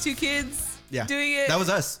of those two kids Yeah, doing it? That was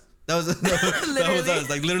us. That was that was Literally. us.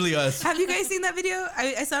 Like literally us. Have you guys seen that video?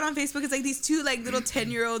 I saw it on Facebook. It's like these two like little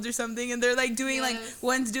 10-year-olds or something, and they're like doing like Yes.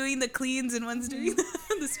 one's doing the cleans and one's doing the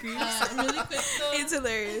screams. Really quick though. It's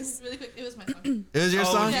hilarious. Really quick. It was my song. It was your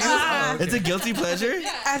Oh, song. yeah. Ah. okay. It's a guilty pleasure.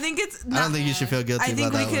 I think it's. I Not, don't think you should feel guilty I think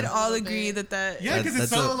about we that could one. all agree that. Yeah, because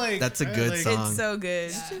it's so like. that's a good like, song. It's so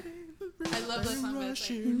good. Yeah. I love that song, but it's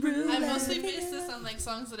like, I mostly base this on like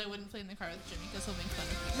songs that I wouldn't play in the car with Jimmy because he'll make fun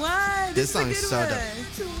of me. What? This is a song's good so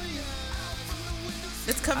one.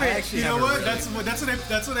 Let's cover I it. actually You know have a what? really-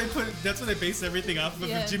 That's what I base everything off of.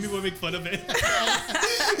 Yes. Jimmy will make fun of it.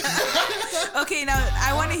 Okay, now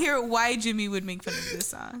I want to hear why Jimmy would make fun of this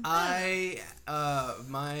song.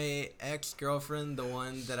 My ex-girlfriend, the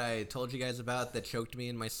one that I told you guys about that choked me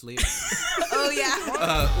in my sleep, Oh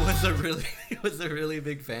yeah. was a really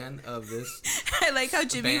big fan of this. I like how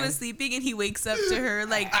Jimmy Band. was sleeping and he wakes up to her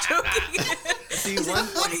like choking. See,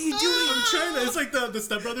 what are you doing? I'm trying to. It's like the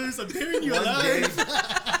stepbrothers. I'm hearing you One alive.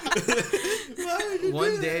 day,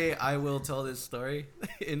 one day I will tell this story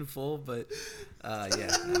in full, but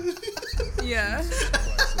yeah. No. Yeah.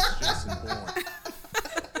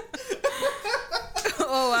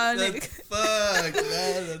 Oh wow, Nick. Fuck,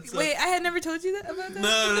 man. That's Wait, I had never told you that about that.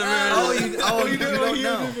 Oh, you don't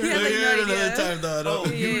know. He had like no another idea. time, though. I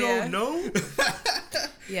don't- you don't know?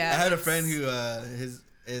 Yeah. I had a friend who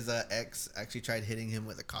his ex actually tried hitting him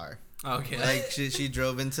with a car. Okay. Like she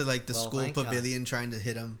drove into like the Well, school thank God. pavilion trying to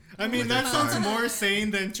hit him. I mean, with that her sounds car. more sane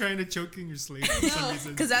than trying to choke in your sleep for some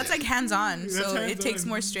reason. Because that's like hands-on, That's so it hands-on. takes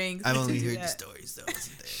more strength. I've to only do heard the that. stories though.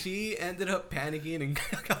 Wasn't there? She ended up panicking and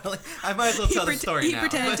I might as well tell the story He now.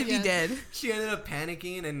 pretended to be Yes. dead. She ended up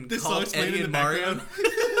panicking and This called song's playing Eddie in and the Mario.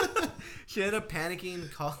 background. She ended up panicking,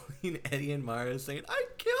 calling Eddie and Mario, saying, "I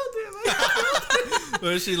killed him."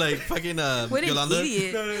 Was she like fucking What an Yolanda?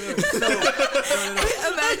 idiot. No.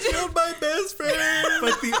 Imagine. My best friend.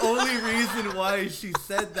 But the only reason why she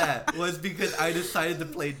said that was because I decided to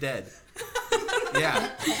play dead. Yeah.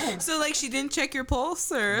 So like she didn't check your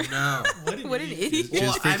pulse or No. what an idiot. She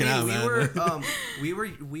was freaking out, man. we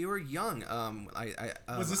were young.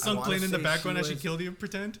 Was this I song wanna playing in the say background as she was- killed you?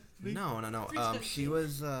 Pretend. No. She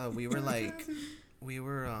was. We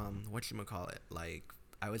were whatchamacallit? Like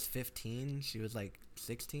I was 15. She was like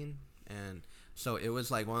 16, and so it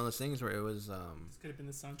was like one of those things where it was This could have been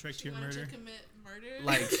the soundtrack to She your wanted murder. to commit murder.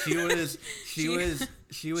 like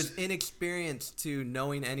she was inexperienced to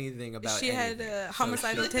knowing anything about. She had anything. So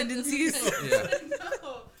homicidal tendencies. Yeah.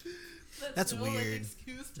 No. That's no, like, weird.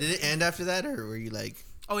 excuse to Did it end after that, or were you like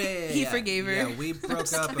Oh yeah. He forgave her. Yeah, we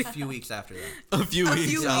broke up a few weeks after that. a few weeks?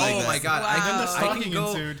 few I like Oh that. my god! Wow. I Then the can stalking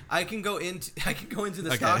go. ensued. I can go into the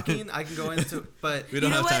Okay. stalking. I can go into, but We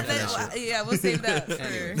don't You know have time what? for that shit. Yeah, we'll save that for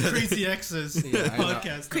Anyway. Crazy Exes Yeah, I know.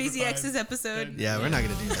 podcast. Crazy number Exes 5. episode. Yeah, we're not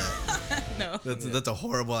gonna do that. No. That's a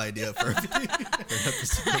horrible idea for an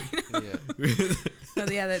episode. yeah. No,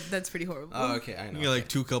 yeah, that's pretty horrible. Oh, okay, I know. We got like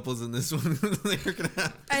two couples in this one. Like, we're gonna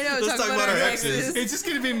have, I know. Let's talk about our exes. It's just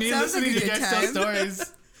gonna be me Sounds like listening a to good guys tell time.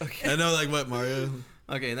 stories. I know, like what Mario.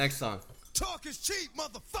 Okay, next song. Talk is cheap,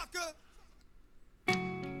 motherfucker.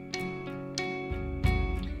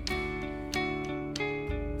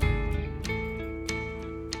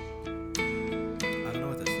 I don't know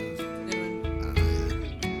what this is. I don't know either.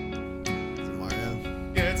 Is it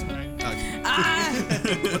Mario? Yeah, it's mine. Okay. Ah!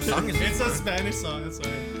 What song is It's this? a Spanish song. That's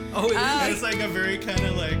why. Oh, it is. Oh. It's like a very kind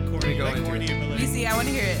of like corny, go like into corny, it. but You like see, I want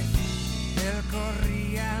to hear it.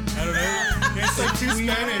 I don't know. It's like too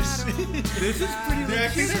Spanish. This is pretty The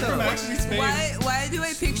actors are from actually Spain. Why do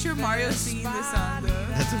I picture Mario singing this song though?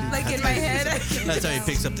 That's what he, Like that's in my how he- head, That's how he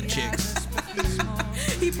picks up the chicks.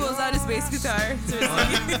 he pulls out his bass guitar.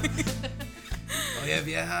 Oh yeah,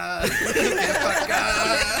 vieja.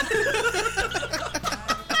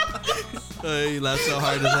 He laughed so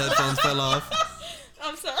hard his headphones fell off.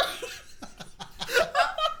 I'm sorry.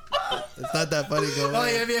 It's not that funny, go. Oh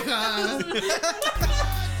yeah, vieja.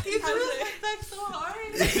 He threw his head back so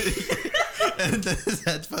hard. And then his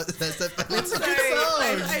headphones. That's that funny. Sorry.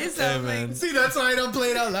 I sound Hey, like man. See, that's why I don't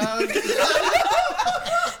play it out loud. it's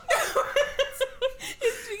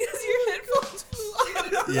because your headphones flew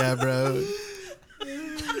off. Yeah, bro.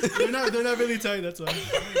 they're not really tight. That's why.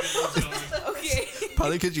 Okay.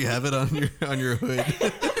 Probably because you have it on your hood.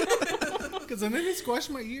 Because then they squash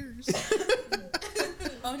my ears.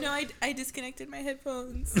 Oh no, I disconnected my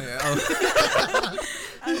headphones. Yeah, oh.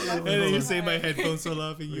 And then you say my headphones fell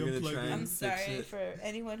off and you We're gonna unplug try it. I'm and fix sorry it. for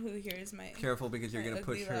anyone who hears my. Careful because you're gonna Ugly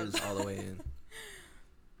push love. hers all the way in.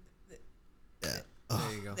 Yeah. There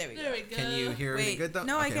you go. There we go. There we go. Can you hear me Wait, good though?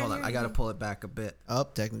 no, I okay, can't hold on. hear I gotta you. pull it back a bit. Oh,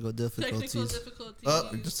 technical Technical difficulties. difficulties. Oh,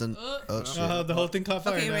 just an. Oh shit. The whole thing caught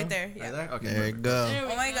fire. Okay, now. right there. Yeah. Right there? Okay. There you perfect. go. There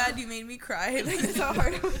we Oh my go. god, you made me cry. Like that's how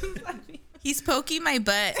hard I was laughing. He's poking my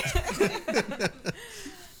butt.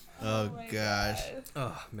 Oh my gosh.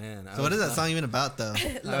 Oh man. So what is that song even about though? I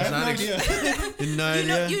have no idea. No You know,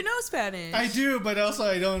 idea. you know Spanish. I do, but also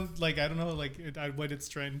I don't know like what it's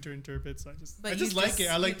trying to interpret. So But I just you like just- it.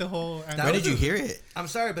 I like the whole. Where did you hear it? I'm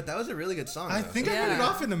sorry, but that was a really good song. I though. think I put it Yeah.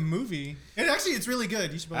 off in the movie. It's really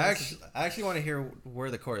good. You should. I actually want to hear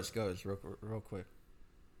where the chorus goes real quick.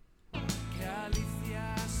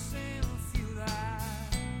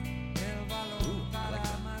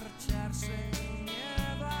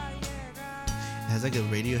 has like a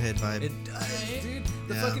Radiohead vibe. It does, dude.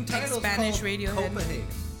 The Yeah. fucking title is Spanish called Radiohead. Copenhagen.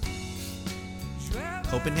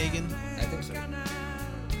 Copenhagen. I think so.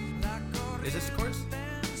 Is this the chorus?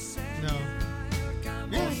 No.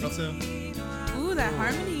 Yeah, I think so. Ooh, that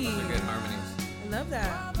harmony. Those are good harmonies. I love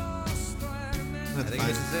that. I think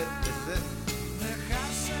this is it. This is it.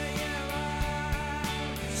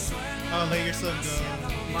 Oh, let yourself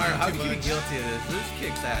go. Mario, how Too can you be much. guilty of this? This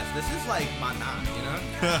kicks ass. This is like Mana, you know?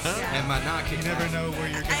 And Mana You kicks never ass. know where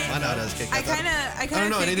you're I going. know does kick. I kind of I don't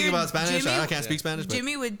know anything about Spanish. Jimmy, I can't speak Spanish. But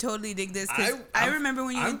Jimmy would totally dig this because I remember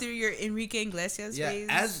when you went through your Enrique Iglesias Yeah,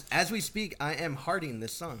 phase. as we speak, I am hearting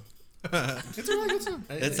this song. It's a really good song.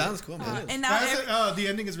 it sounds cool, man. And now, The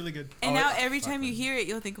ending is really good. every time you hear it,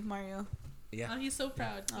 you'll think of Mario. Yeah, Oh, he's so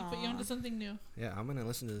proud. He put you onto something new. yeah, I'm gonna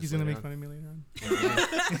listen to this. He's gonna later make on. fun of me later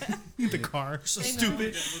on. The car. So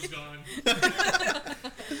stupid.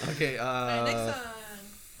 Okay, Alright, next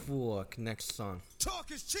song. fuck, next song.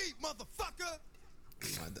 Talk is cheap, motherfucker.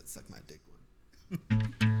 Why'd that suck my dick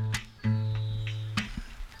one?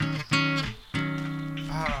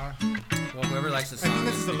 Ah, Well, whoever likes this I song, think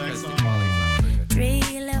this is the because next song. quality's not very good.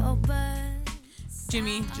 Three little birds.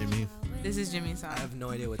 Jimmy, Jimmy. this is Jimmy's song. I have no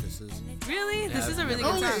idea what this is. Really? This I've is a really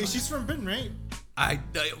never- good oh, song. wait, she's from Britain, right?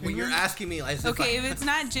 When you're asking me, as if Okay, if it's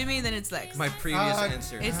not Jimmy, then it's Lex. my previous Uh,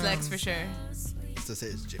 answer. It's Lex for sure. So say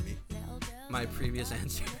it's Jimmy. My previous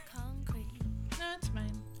answer. No, it's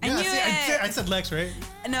mine. I knew it. I said Lex, right?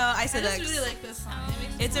 No, I I said just Lex. really like this song. It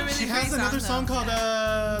makes It's a really She pretty has another song though. called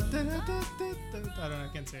I don't know, I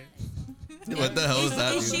can't say it. What the hell is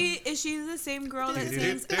that? Is dude? she the same girl that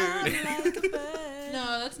sings I'm like a bird?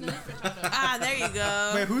 No, that's Nelly Furtado. Ah, there you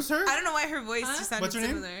go. Wait, who's her? I don't know why her voice Huh? just sounded What's her name?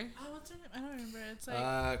 similar. Oh, what's her name? I don't remember. It's like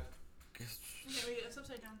Uh, okay, wait, it's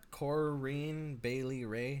upside down. Corinne Bailey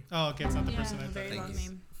Ray. Oh, okay, it's not the Yeah, person I thought. Very Thank long you.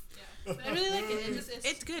 name. Yeah, I really like it.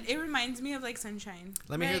 It's good. It reminds me of like Sunshine.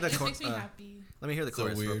 Let me hear the It chorus. makes me happy. Let me hear the So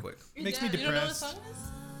chorus real weird. quick. Makes me You don't know what the depressed. song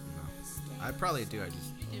is? I probably do. I just.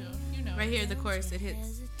 You do. You know. Right it. here, the chorus. It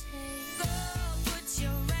hits.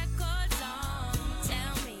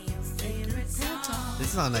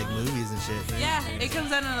 This is on like movies and shit. Right? Yeah, it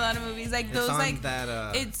comes out in a lot of movies. Like It's those on like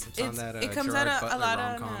that. it comes Gerard out a Butler lot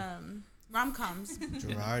rom-com. on rom-coms.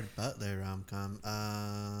 Gerard Butler rom-com.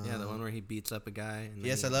 Yeah, the one where he beats up a guy. And then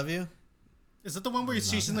Yes, he- I Love You. Is that the one where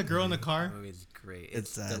he's chasing the girl in the car? That movie's great.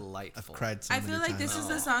 It's I've delightful. cried so I many feel like times. this is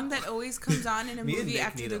the song that always comes on in a Me and movie Nick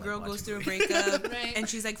after need the to, girl like, goes watch through a it. breakup Right. and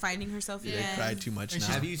she's like finding herself I again. cried too much And now.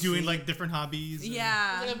 she's Have you doing seen- like different hobbies. and-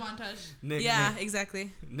 Yeah. It's like a montage. Nick, Yeah,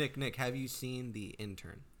 exactly. Nick, have you seen The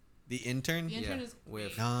Intern? The Intern? The intern Yeah, is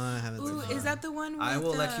with- No, I haven't seen Ooh, that. is that the one with I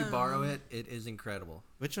will let you borrow it. It is incredible.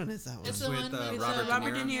 Which one is that one? It's the with, one with Robert De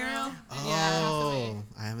Robert De Niro? Oh,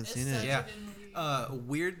 I haven't It's seen such it. a Yeah. good movie.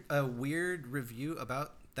 A weird review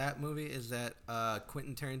about that movie is that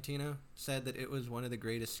Quentin Tarantino said that it was one of the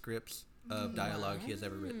greatest scripts of dialogue he has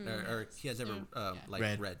ever written, or he has ever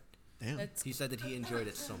read. Damn. He said that he enjoyed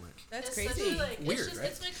it so much. That's It's crazy. such a, like, Weird, it's just, right?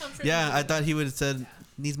 It's my comfort Yeah, I movie. thought he would have said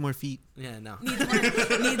needs more feet. Yeah, no.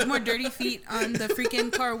 Needs more dirty feet on the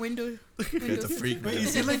freaking car window. It's a freak. Wait,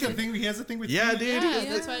 is it like a thing? He has a thing with Yeah, feet? dude. Yeah,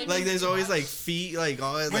 that's why I Like, there's really always watch. like feet, like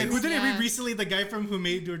always Wait, like. who did I Yeah. read recently? The guy from who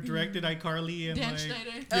made or directed iCarly and Dan like.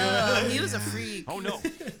 Schneider. Oh, he was a Yeah. freak. Oh no.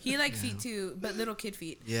 He liked feet too, but little kid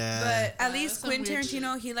feet. Yeah. But at Yeah, least some Quentin weird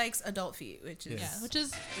Tarantino, he likes adult feet, which is Yeah, which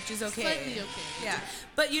is okay. slightly okay. Yeah,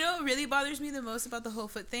 but you know what really bothers me the most about the whole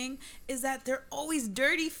foot thing is that they're always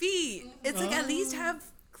dirty feet. It's like at least have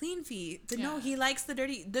clean feet. But no, Yeah. he likes the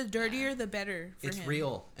dirty. The dirtier, the better for It's him.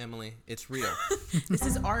 real, Emily. It's real. This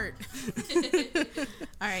is art.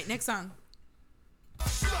 All right, next song.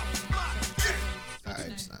 Alright,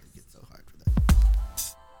 just not get so hard for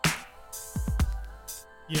that.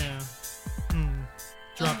 Yeah.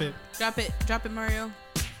 Drop it. Drop it, Mario.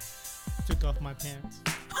 Took off my pants.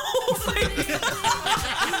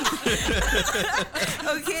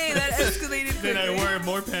 Okay, that escalated. Then I quickly. wore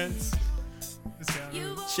more pants. This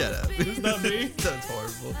guy. Shut up. It's not me. That's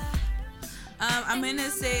horrible. I'm gonna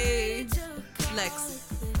say Lex.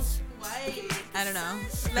 Why? I don't know.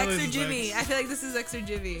 Lex is or Jimmy. Lex. I feel like this is Lex or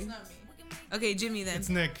Jimmy. Not me. Okay, Jimmy then. It's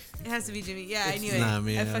Nick. It has to be Jimmy. Yeah, I knew it. not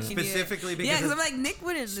me, I yeah. fucking knew it. Specifically because Yeah, because of- I'm like Nick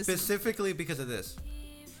wouldn't listen. Specifically because of this.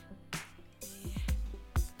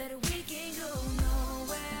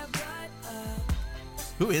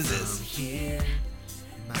 Who is this?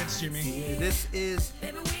 That's Jimmy. This is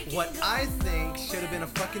what I think should have been a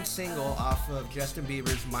fucking single off of Justin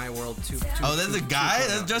Bieber's "My World 2." Oh, that's a guy?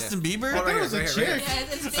 That's 2.0. Justin Bieber? Oh, right It here, was a right here, right chick. here.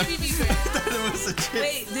 Yeah, it's Baby Bieber. It was a chick.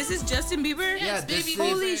 Wait, this is Justin Bieber? Yeah, Yeah, it's this Baby is- Bieber.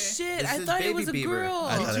 Holy shit! This I is thought it Baby was a Bieber. girl.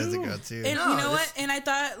 I thought it was a girl too. And No, you know this- what? And I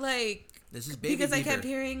thought like This is baby because I kept Bieber.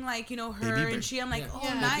 hearing like her Baby and she. I'm like, Yeah. oh,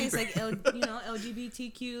 Yeah. nice, Bieber. like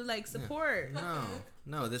LGBTQ like support.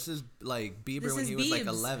 No, this is like Bieber This when is he was like Biebs.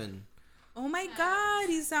 11. Oh my god,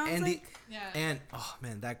 he sounds And like. and oh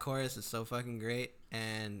man, that chorus is so fucking great,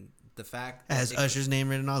 and the fact It has it- Usher's name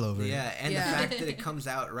written all over it. yeah, and Yeah. the fact that it comes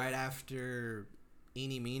out right after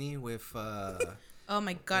Eeny Meeny with Oh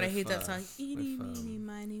my god, I with, hate that uh, song. Eeny, with, meeny,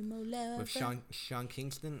 miny, mo, lover. with Sean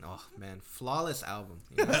Kingston. Oh man, flawless album.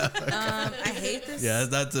 You know? I hate this. Yeah,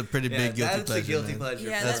 that's a pretty big guilty that's pleasure. a guilty man. pleasure.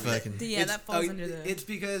 Yeah, That's that, fucking- yeah, that falls under the. It's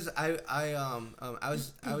because I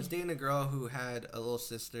was dating a girl who had a little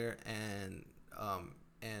sister, and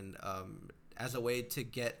as a way to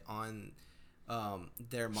get on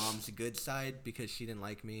their mom's good side, because she didn't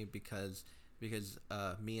like me because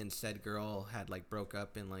me and said girl had like broke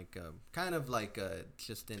up in like kind of like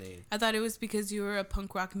just in a I thought it was because you were a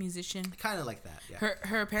punk rock musician. kind of like that. Yeah.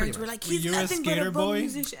 Her parents were much. like, Were he's you a nothing but a skater bum boy?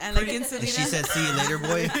 musician. And like instantly, She said, "See you later,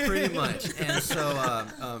 boy." Pretty much. And so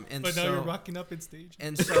But now you're rocking up in stage.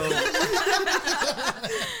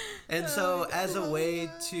 And so, as a way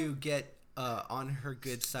to get on her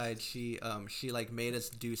good side, she like made us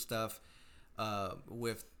do stuff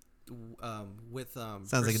with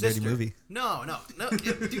Sounds her like a dirty sister. movie. No, no.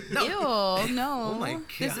 Ew, no. Oh my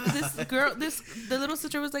This girl, the little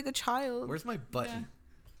sister was like a child. Where's my button?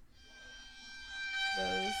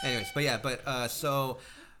 Anyways, but yeah,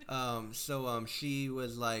 she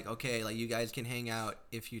was like, okay, like you guys can hang out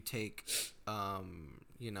if you take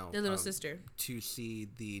The little sister. to see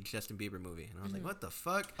the Justin Bieber movie, and I was like, what the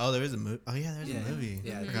fuck? Oh, there is a movie. Oh yeah, there's Yeah. a movie.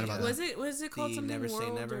 Yeah, I forgot about Was that. it called The something Never Say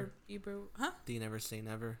World Never. or Bieber? Huh? The Never Say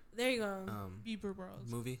Never There you go. Bieber World.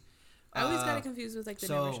 movie. I always got it confused with like the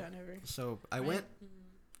Never Shot Never. So I went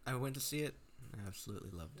to see it. I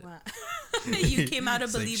absolutely loved it. Wow. You came out a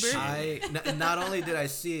It's like, believer. shit. Not only did I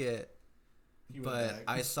see it, You went but back.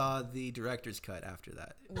 I saw the director's cut after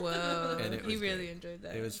that. Whoa. And it He was really great. enjoyed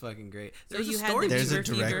that. It was fucking great. So There's you a had story. the There's a Bieber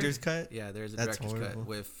fever. director's cut. Yeah, there's a That's director's cut horrible.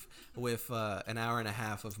 with an hour and a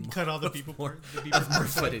half of Cut all the people more, part. The of Bieber more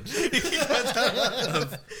footage.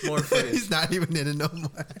 Of more footage. He's not even in it no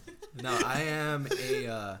more. No, I am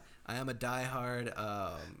a diehard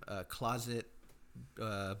closet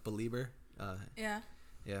believer. Yeah.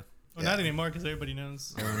 Yeah. Well, not anymore because everybody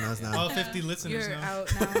knows. Everyone knows All now. 50 listeners You're now.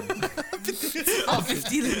 out now. All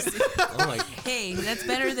 50 listeners. Oh my. Hey, that's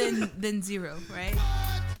better than zero, right?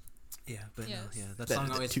 Yeah, but Yes. no, yeah, that Better song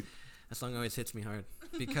than always two. hits me hard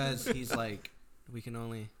because he's like, we can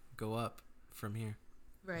only go up from here.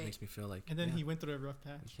 It Right. makes me feel like. And then yeah, he went through a rough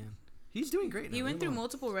we patch. can. He's doing great. He now. went Leave through him alone.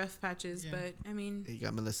 multiple rough patches, Yeah. but I mean, He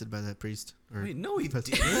got molested by that priest. Or Wait, no, he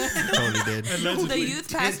pastor. didn't. Totally did. the Allegedly.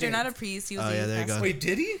 youth pastor, not a priest. He was Oh, a yeah, youth there you go. pastor. Wait,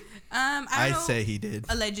 did he? I I'd don't know. say he did.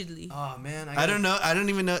 Allegedly. Oh man, I don't know. I don't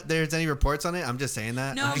even know if there's any reports on it. I'm just saying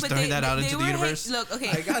that. No, I'm just but throwing they, that out they into were the universe. Look, okay.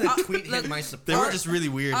 I gotta tweet look, him my They support. were just really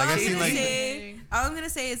weird. All Like I I'm seen gonna like say, all I'm gonna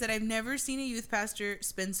say is that I've never seen a youth pastor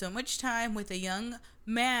spend so much time with a young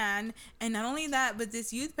man, and not only that, but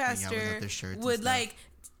this youth out with pastor their shirts and would stuff. like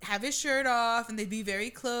have his shirt off, and they'd be very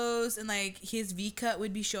close, and like his V cut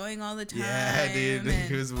would be showing all the time. yeah, dude.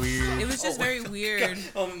 and It was weird. It was just very weird.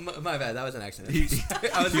 Oh my bad, that was an accident. He-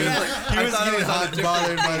 I was He was, like, he I was thought it getting was hot on a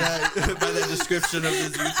bothered by that by the description of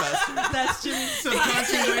his youth pastor. That's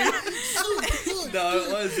true. No,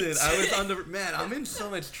 it wasn't. I was on the man. I'm in so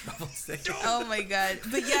much trouble today. Oh my god!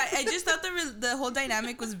 But yeah, I just thought the whole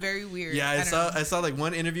dynamic was very weird. Yeah, I don't saw know. I saw like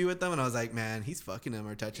one interview with them, and I was like, man, he's fucking him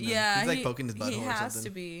or touching him. Yeah, He's like poking his butthole He or has something.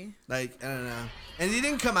 to be Like I don't know. And he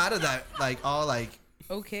didn't come out of that like all like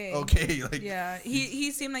okay. okay. Like Yeah,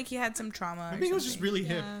 he seemed like he had some trauma. I or think it was just something. really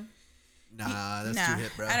hip. nah, that's Nah, too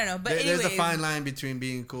hip, bro. I don't know, but there's a anyways. fine line between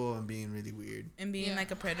being cool and being really weird. And being Yeah.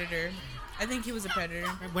 like a predator. I think he was a predator.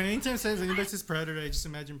 When anytime says anybody says Predator, I just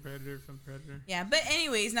imagine Predator from Predator. Yeah, but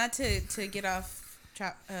anyways, not to get off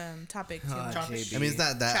topic too much. JB. I mean, it's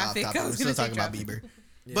not that Traffic, off I topic. We're was still gonna say talking about traffic.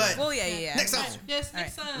 Bieber. But Well, yeah. next song. Yes,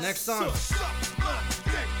 next Alright. song. Next song.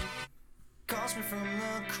 Calls me from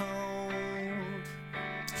the cold.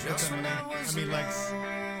 Just when I was like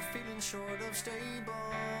alone, feeling short of stable.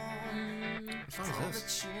 What song All is that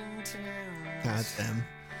this? she intends. Nah, it's them.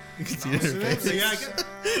 You can see it in her face. So, yeah,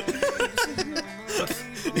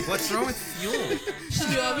 What's wrong with Fuel? Should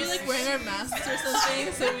we all be like wearing our masks or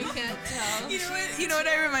something so we can't tell? You know what? You know what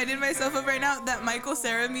I reminded myself of right now? That Michael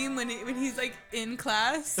Cera meme when he's like in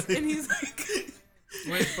class and he's like,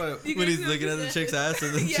 Wait, but You When guys he's know- looking at the chick's ass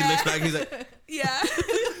and then she Yeah. looks back and he's like, yeah.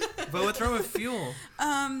 what's wrong with Fuel?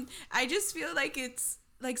 I just feel like it's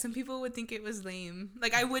like some people would think it was lame.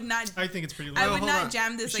 Like I would not. I think it's pretty I low. would hold not on.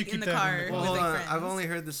 jam this You like should in the keep that car in the- Well, with hold like on. friends. I've only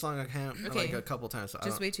heard this song Okay. like a couple times. So I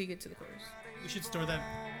Just don't- wait till you get to the chorus. We should store that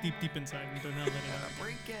deep inside and don't let it out.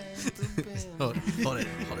 Hold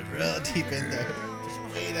it real deep in there. Just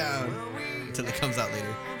way down until it comes out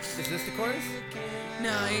later. Is this the chorus?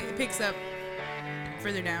 No, it picks up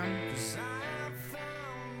further down.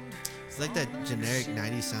 It's like that generic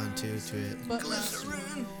 90s sound too to it. But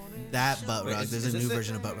That butt Wait, rock. is There's a this new it?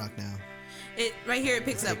 version of butt rock now. It right here. It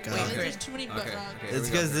picks up. Like, Wait, okay. there's Kurt. too many butt Okay, rock. okay. Here It's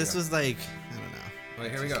we go, because here we this go. was like, I don't know.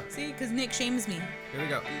 Wait, here we go. See, because Nick shames me. Here we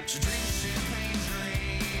go.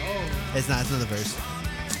 It's not. It's another verse.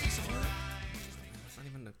 It's not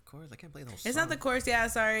even the chorus. I can't play the whole song. It's not the chorus. Yeah,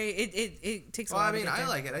 sorry. It takes a Well, while. I to mean, get I there.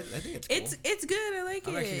 like it. I think it's cool. It's good. I like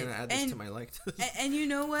I'm it. actually gonna add this and, to my like. and you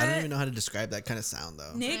know what? I don't even know how to describe that kind of sound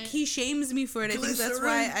though. Nick, Right. he shames me for it. I think that's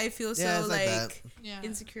why I feel so Yeah, it's like like that. Yeah.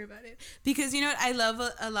 insecure about it. Because you know what? I love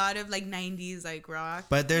a lot of like 90s like rock.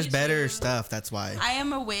 But there's Me better too. stuff. That's why. I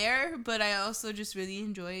am aware, but I also just really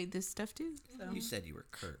enjoy this stuff too. So You said you were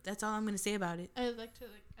Kurt. that's all I'm gonna say about it.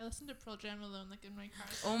 I listen to Pearl Jam alone, like in my car.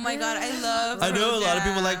 Oh my god, I love. I know Pearl a lot of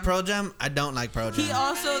people Jam. like Pearl Jam. I don't like Pearl Jam. He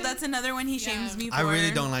also, that's another one he shames me for. I really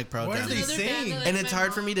don't like Pearl What Jam. are they Another band saying? that, like, And it's my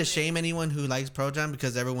hard for mom me to likes. shame anyone who likes Pearl Jam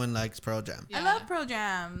because everyone likes Pearl Jam. I love Pearl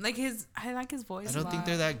Jam. Like I like his voice. I don't a think lot.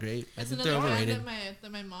 they're that great. I That's think they're another band overrated.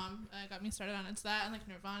 that my mom got me started on. It's that and like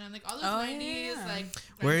Nirvana and like all those Oh, 90s yeah. like.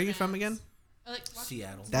 Where are grunge you from bands. again? I like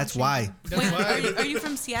Seattle. That's why. Wait, are you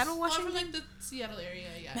from Seattle, Well, I'm from Washington? like the Seattle area,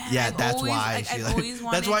 yeah. Man, Yeah, I've that's always- why. like, she I've like- always that's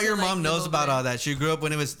wanted why your to, like, mom live knows over about there. all that. She grew up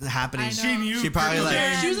when it was happening. I know. She knew. She probably Kurt like-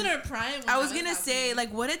 Cobain. She was in her prime. When I was that gonna say, happening.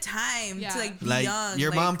 like, what a time Yeah. to like be Like young.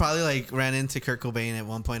 your like, mom probably like ran into Kurt Cobain at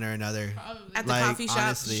one point or another. Probably. at the Like coffee shop.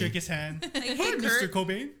 honestly. Shook his hand. Like, hey, Hey, Mr. Kurt.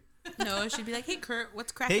 Cobain. No, she'd be like, hey, Kurt,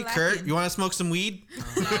 what's crack? Hey Kurt, you want to smoke some weed?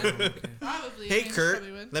 Probably. Hey yeah, Kurt,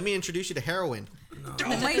 probably would. let me introduce you to heroin.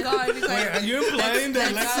 Oh my god. I'd be Wait, like, are you implying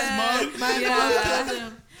that Alexa's mom? My mom killed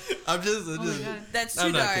him. I'm just, Oh my god. that's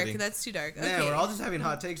I'm too not dark. kidding. That's too dark. Okay. Man, we're all just having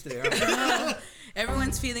hot takes today. Aren't we?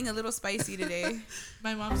 Everyone's feeling a little spicy today.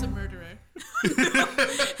 My mom's a murderer.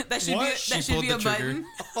 That should What? be She that should pulled be the a trigger.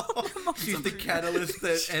 button. She's the catalyst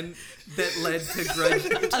that led to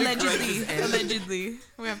grudge. Allegedly, and allegedly,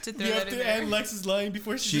 we have to throw You that have in to there. end Lex's line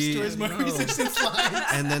before she She- destroys my No. musician's line.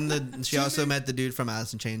 And then she also met the dude from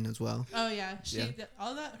Alice in Chains as well. Oh yeah, she Yeah.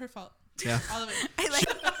 all that her fault. Yeah. All of it. I like.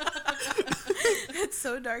 It's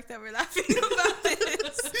so dark that we're laughing about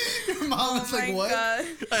this. Your mom was like, what? God.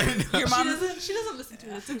 Your mom. She doesn't listen to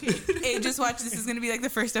it. It's okay. Hey, just watch. This is gonna be like the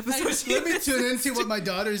first episode. Let me tune into what my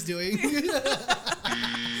daughter's doing.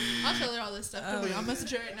 I'll tell her all this stuff. I'll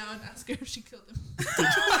message her right now and ask her if she killed him.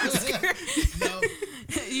 No,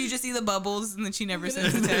 You just see the bubbles, and then she never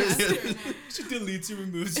sends a text. Ask her now. she deletes you,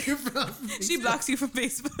 removes you from. She blocks you from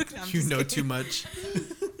Facebook. No, I'm You just know kidding. too much.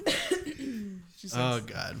 She Oh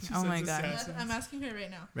sends- God. she Oh my sends God. assassins. I'm asking her right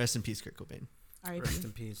now. Rest in peace, Kurt Cobain. R.I.P. Rest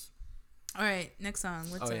in peace. All right, next song.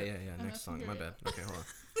 What's Oh up? yeah. I'm Next song. asking My her bad. Okay, hold on.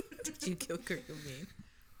 Did you kill Kurt Cobain?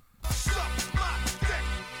 Oh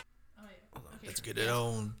yeah. Hold on. Okay. Let's get it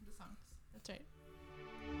on. The songs. That's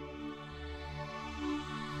right.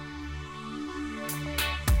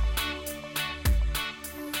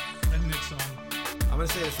 That next song. I'm gonna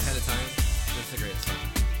say this ahead of time. This is a great song.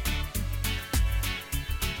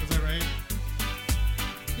 Is that right?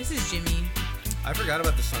 This is Jimmy. I forgot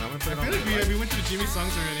about this song. I'm gonna put it I on. feel like we went through Jimmy's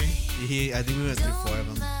songs already. I think we went through 4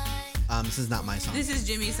 of them. This is not my song. This is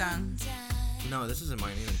Jimmy's song. No, this isn't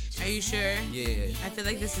mine either. Are you sure? Yeah. I feel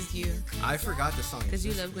like this is you I forgot this song. because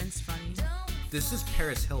you existed. love Gwen Stefani. This is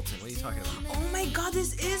Paris Hilton. What are you talking about? Oh my God,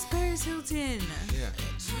 this is Paris Hilton. Yeah.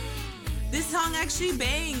 This song actually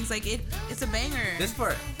bangs. Like it's a banger. This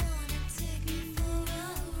part.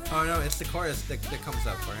 Oh no, it's the chorus that comes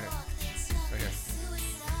up right here. Right here. Right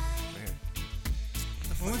here.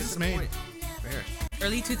 When was What's this the made? point? Right here.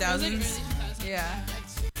 early It was like 2000s. early 2000s. Yeah.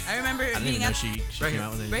 I remember I didn't being even know up she Right came here.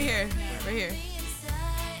 out with it. right here, right here.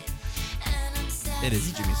 It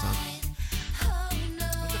is a Jimmy song.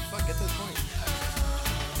 What the fuck? Get to the point.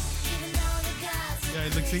 Yeah,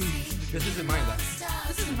 it's like singing. This isn't mine though.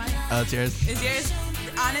 This is mine. Oh, it's yours. Is yours?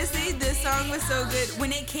 Honestly, this song was so good.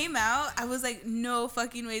 When it came out, I was like, no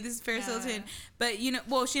fucking way, this is Paris Yeah. Hilton. But you know,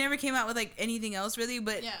 well, she never came out with like anything else really.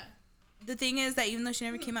 But Yeah. the thing is that even though she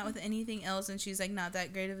never came out with anything else, and she's like not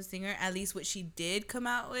that great of a singer, at least what she did come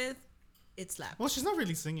out with, it slapped. Well, she's not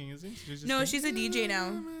really singing, is she? She's just No, like, she's a DJ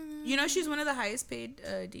now. You know, she's one of the highest paid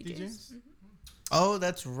DJs. DJs? Oh,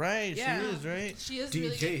 that's right. Yeah. She is, right? She is DJ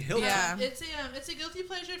really Hilton. Yeah. It's a guilty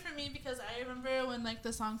pleasure for me because I remember when like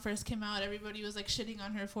the song first came out, everybody was like shitting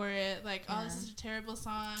on her for it, like, oh, this is a terrible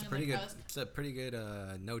song. Pretty and, good. like, It's a pretty good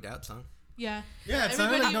No Doubt song. Yeah. Yeah, it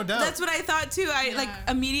sounded like No Doubt. That's what I thought too. I like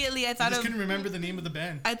Yeah. immediately I I thought just of. couldn't remember the name of the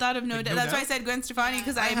band. I thought of No Like Doubt. No That's why I Doubt? said Gwen Stefani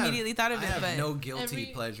because I immediately thought of I it. have But no guilty Every-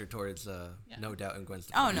 pleasure towards Yeah. No Doubt and Gwen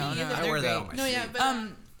Stefani. Oh, no, no, I they're wear that great. on my No, yeah, sleeve.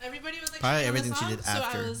 but everybody was like Probably shitting on the everything she song, did so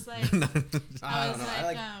after. I was like, I I don't was know. I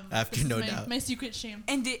like, like After this is No my, Doubt. my secret shame.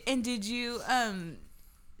 and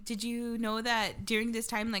did you know that during this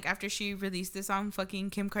time, like after she released the song, fucking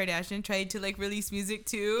Kim Kardashian tried to like release music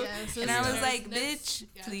too, Yes, and I was yes, like, that's- bitch,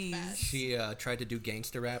 yeah, please. bad. She tried to do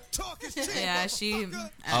gangster rap. Talk is cheap. Yeah, she. Oh,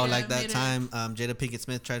 Yeah, like that made it- time Jada Pinkett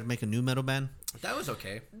Smith tried to make a new metal band. That was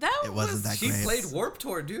okay. That It wasn't that She great. played Warped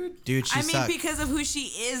Tour, dude. Dude, she I mean, sucked. because of who she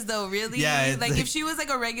is, though. Really, Yeah, it's like like- if she was like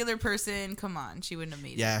a regular person, come on, she wouldn't have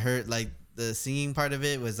made Yeah, her like the singing part of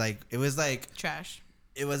it was like it it. Trash.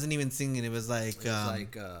 wasn't even singing. It was like It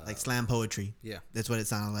was like slam poetry. Yeah. That's what it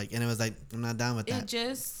sounded like, and it was like I'm not down with that.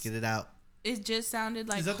 Get it out. It just sounded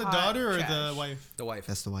like. Is that the hot daughter or trash. the wife? The wife.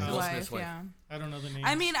 That's the wife. The Will wife, Smith's wife. yeah. I don't know the name.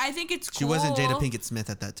 I mean, I think it's cool. She wasn't Jada Pinkett Smith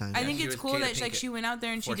at that time. I think she it's was cool Jada that like Pinkett she went out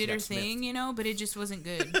there and she before she did her got Smith. thing, you know, but it just wasn't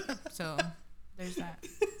good. So there's that.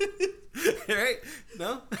 Right?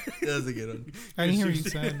 No? that was a good one. I didn't hear what you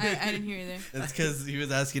said. I didn't hear either. That's because he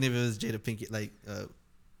was asking if it was Jada Pinkett. Like,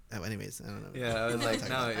 anyways, I don't know. Yeah, I was like,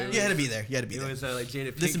 no. It was, You had to be there. You had to be it there. was like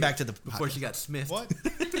Jada Pinkett Listen back to the before she podcast. got Smith. What?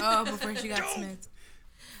 Oh, before she got Smith.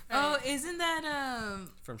 Oh, isn't that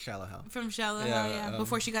From Shallow Hell. from Shallow? Yeah, Yeah,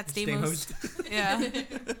 before she got Stamos. Stamos. Yeah.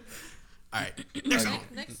 All right.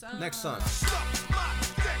 Next song. Next song. Suck my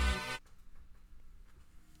dick.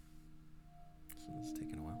 It's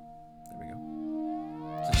taking a while. There we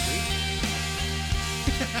go. Is it sweet?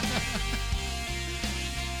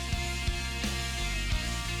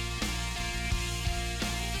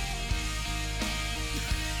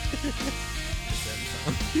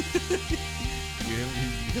 You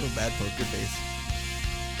have a bad poker face.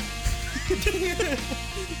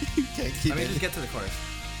 You can't keep I mean, it. just get to the chorus.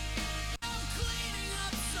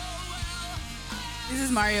 This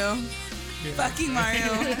is Mario. Fucking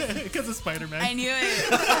Mario. Because of Spider-Man. I knew it.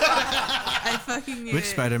 I fucking knew Which it.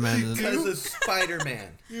 Spider-Man? Because of Spider-Man.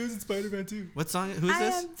 He was in Spider-Man too. What song? Who's I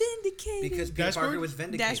this? am vindicated. Because Peter Dashboard? Parker was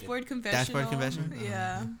vindicated. Dashboard Confessional. Dashboard Confession?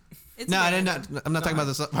 Yeah. It's No, good. I did not. I'm not talking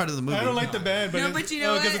about the part of the movie. I don't like the band, but No, it's- but you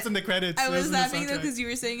know because what? it's in the credits. I It was in the laughing though soundtrack. because you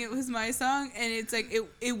were saying it was my song, and it's like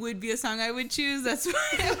it would be a song I would choose. That's why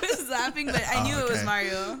I was laughing, but I knew it was okay.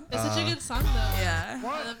 Mario. It's such a good song though. Yeah.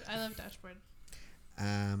 I love Dashboard.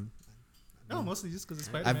 No, mostly just because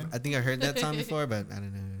of I Spider-Man. think I heard that song before, but I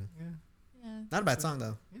don't know. Yeah. Not a bad song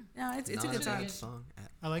though. No, it's a Not good song. bad song at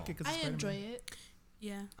I like it because I enjoy it.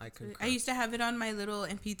 Yeah. I concur. I used to have it on my little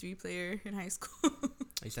MP3 player in high school.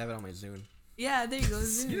 I used to have it on my Zune. Yeah, there you go. You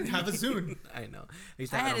Zune. didn't have a Zune. I know. I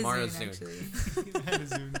used to I have had it a on Mara's Zune Zune. actually. I had a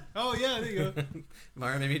Zune. Oh yeah, there you go.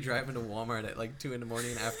 Mara made me drive into Walmart at like 2 a.m.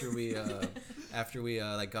 after we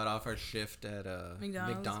like got off our shift at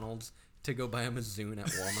McDonald's to go buy him a Zune at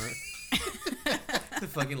Walmart. The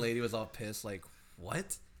fucking lady was all pissed, like,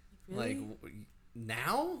 what? Really? Like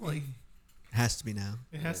now? Like Has to be now.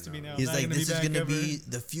 It has to be now. He's Not like, gonna this is back gonna ever. be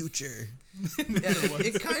the future.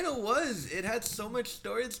 it kind of was. It had so much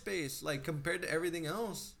storage space, like compared to everything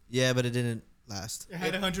else. Yeah, but it didn't last. It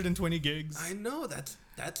had 120 gigs. I know that's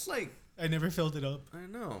like I never filled it up. I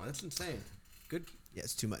know that's insane. Good. Yeah,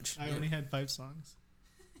 it's too much. I only had 5 songs.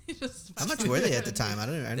 How much were they at the time? I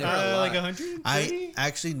don't know. I, They were a Like lot. 130? I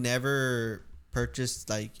actually never purchased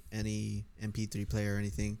like any MP3 player or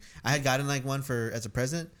anything. I had gotten like one for as a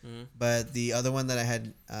present, but the other one that I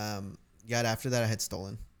had got after that I had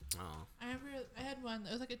stolen. Oh. I remember I had one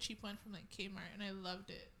that was like a cheap one from like Kmart, and I loved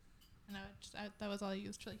it. And that was all I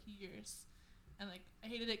used for like years. And like I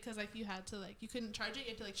hated it because like you had to like you couldn't charge it. You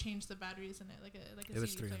had to like change the batteries in it like a It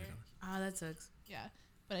was CD $300. player. Ah, that sucks. Yeah,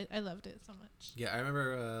 but I loved it so much. Yeah, I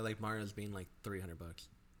remember like Mario's being like $300.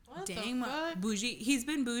 What Dang, the fuck? bougie. He's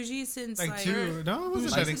been bougie since Like 2. No, it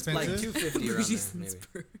wasn't Like, that expensive. like 250 around Bougie there, since maybe.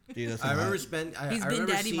 birth. Dude, that's I a remember lot. He's I been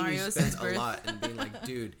remember Daddy seeing Mario you since spend a birth. lot and being like,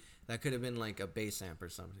 dude, that could have been like a bass amp or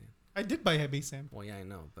something. I did buy a bass amp. Well, yeah, I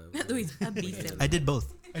know, but Wait, a bass amp. I did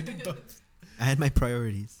both. I did both. I had my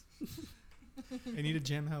priorities. I need a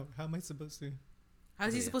jam. How am I supposed to? How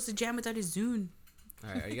is he Yeah. supposed to jam without his Zune?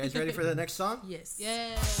 All right, are you guys ready for the next song? Yes.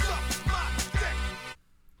 Yeah. Suck my dick.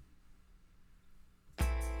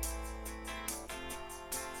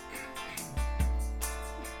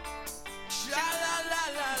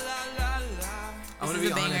 I'm gonna This be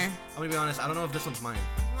is a honest. banger. I'm gonna be honest. I don't know if this one's mine.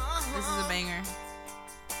 This is a banger.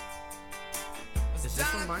 Is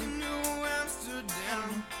this one mine?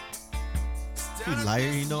 You liar,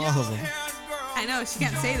 you know all of them. I know, she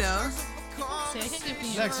can't say though. See, I can give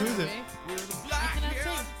you Lex, who is it? I cannot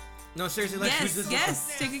say. No, seriously, like who's this?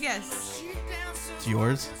 Yes. Take a guess. It's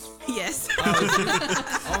yours. Yes.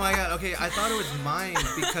 Oh my god. Okay, I thought it was mine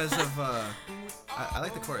because of I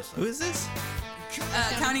like the chorus. Who is this?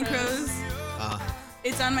 Counting Crows.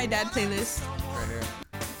 It's on my dad playlist. Right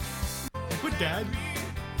here. Put dad.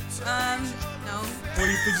 No. Did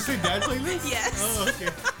you say dad playlist? Yes. Oh, okay.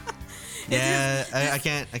 Yeah, I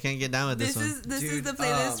can't get down with this one. This is Dude, the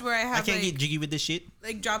playlist where I have I can't like, get jiggy with this shit.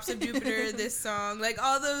 like Drops of Jupiter, this song, like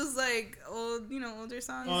all those like old, older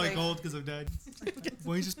songs. Oh, like old because of dad.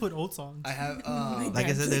 Well, you just put old songs. I have Like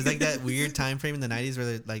I said, there's like that weird time frame in the 90s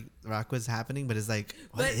where like rock was happening, but it's like,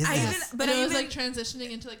 what is this? But it was like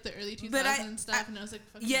transitioning into like the early 2000s and stuff, and it was like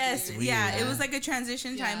fucking yes, weird. yeah, Weird. it was like a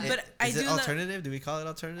transition time. But I Is do it love- alternative? Do we call it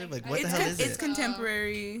alternative? Like, what the it's hell is it's it?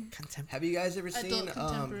 contemporary. Have you guys ever Adult seen the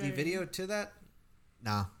contemporary. video to that?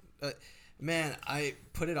 Nah. Man, I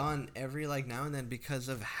put it on every like now and then because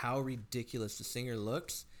of how ridiculous the singer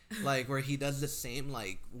looks. Like where he does the same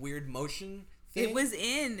like weird motion thing. It was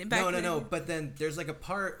in back No. then. But then there's like a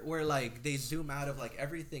part where like they zoom out of like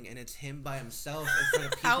everything and it's him by himself in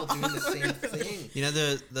front of people doing the same thing. You know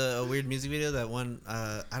the weird music video that one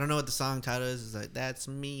I don't know what the song title is. It's like that's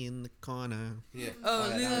me in the corner. Yeah. Oh,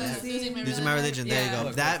 that one. Losing my religion. There you Yeah.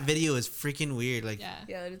 go. That video is freaking weird. Like, Yeah.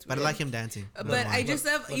 Yeah, it's but I weird. like him dancing. But I just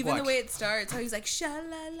love look, even the watch. way it starts. How he's like sha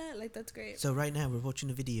la la, like that's great. So right now we're watching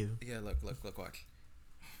a video. Yeah, look, watch.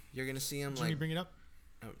 You're gonna see him Jimmy, like. bring it up.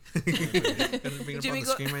 Bring it up Jimmy, on the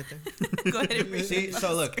go- screen right there. Go ahead and bring See, it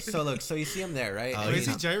so look, so you see him there, right? Oh, And Why he's is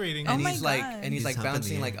he not- gyrating? Oh and my he's like God. and he's like He's up in the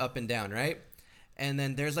bouncing air. like up and down, right? And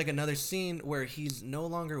then there's like another scene where he's no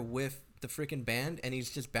longer with the freaking band and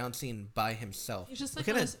he's just bouncing by himself. He's just like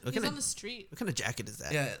What on, kinda- the, what he's kinda- on the street. What kind of jacket is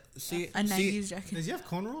that? Yeah, see, a 90s see jacket. Does he have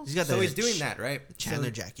cornrows? He's got so the he's doing that, right? Chandler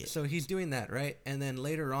so, jacket. So he's doing that, right? And then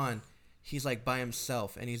later on, he's like by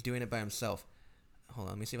himself and he's doing it by himself. Hold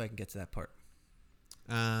on, let me see if I can get to that part.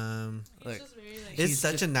 He's Like, just very like. It's He's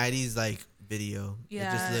such just- a 90s like video. Yeah,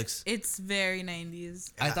 It just looks. it's very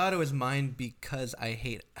 90s. I thought it was mine because I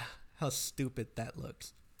hate how stupid that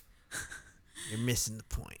looks. You're missing the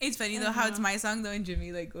point. It's funny though how it's my song though, and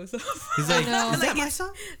Jimmy like goes off. He's like, know. is that Like, my it's-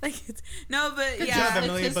 song? Like it's no, but Good yeah, job, It's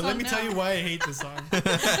Emily. his But let song me tell now. you why I hate this song.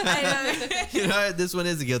 I know. You know what? This one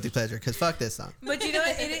is a guilty pleasure because fuck this song. But you know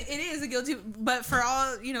what? It is a guilty. But for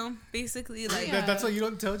all basically like Yeah. That's why you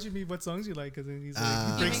don't tell Jimmy what songs you like, because then he's like,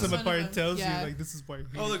 He he breaks makes them fun apart of and them. tells Yeah. you like this is why. I hate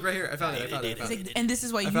Oh, it. look right here. I found it. it's like, and this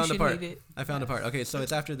is why I you found the should part. hate it. I found the part. Okay, so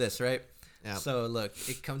it's after this, right? Yeah. So look,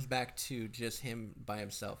 it comes back to just him by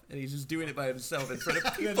himself, and he's just doing it by himself in front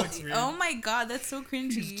of people. looks weird. Oh my god, that's so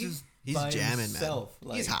cringy. He's just He's by jamming, himself.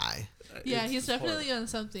 man. He's high. Yeah, It's he's just definitely horrible. on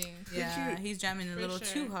something. yeah, he's jamming a For little sure.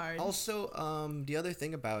 too hard. Also, the other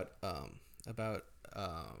thing about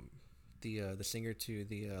the singer to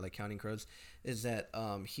the like Counting Crows is that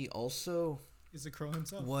he also He's a crow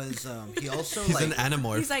himself. was he also He's like an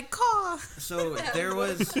animorph. He's like, caw. so there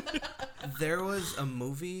was a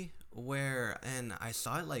movie where, and I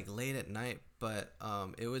saw it like late at night, but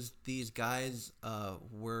it was these guys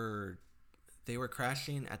were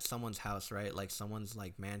crashing at someone's house, right? Like someone's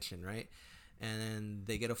like mansion, right? And then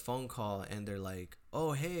they get a phone call and they're like,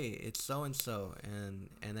 "Oh, hey, it's so and so,"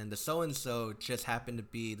 and then the so and so just happened to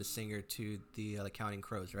be the singer to the Counting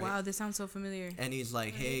Crows, right? Wow, this sounds so familiar. And he's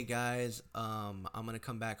like, "Hey guys, I'm gonna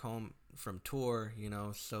come back home from tour,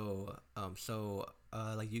 so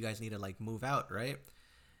like you guys need to like move out, right?"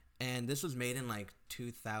 And this was made in like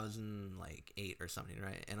 2008 or something,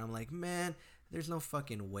 right? And I'm like, man, there's no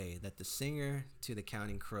fucking way that the singer to the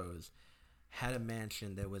Counting Crows had a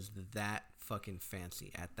mansion that was that fucking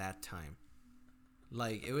fancy at that time.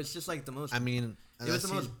 Like, it was just like the most. I mean, it was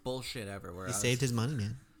the most bullshit ever. Where he I saved his money,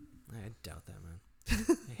 man. I doubt that,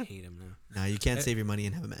 man. I hate him now. No, you can't save your money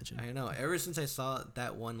and have a mansion. I know. Ever since I saw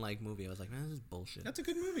that one like movie, I was like, man, this is bullshit. That's a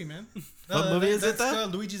good movie, man. What movie is it, That's though?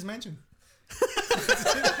 Luigi's Mansion.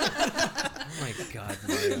 Oh my god,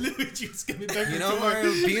 Mario. Luigi's coming back. You from know, tour.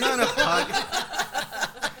 Mario, being on a podcast.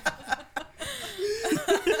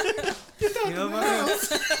 You know, Mario.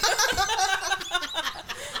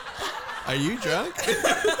 Are you drunk?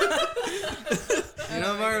 You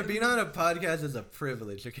know, Mario, being on a podcast is a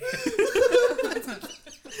privilege. Okay.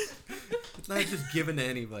 It's not just given to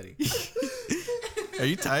anybody. Are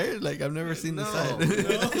you tired? Like, I've never seen this No.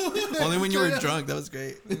 side. Only when you were drunk. That was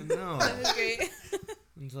great. No. That's great.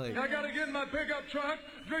 It's like I gotta get in my pickup truck,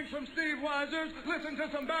 drink some Steve Weisers, listen to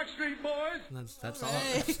some Backstreet Boys. that's all.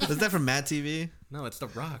 Was that from Mad TV? No, it's The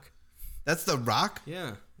Rock. That's The Rock?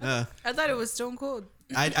 Yeah. I thought it was Stone Cold.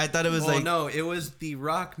 I thought it was Oh like. no, it was The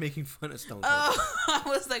Rock making fun of Stone Cold. Oh, I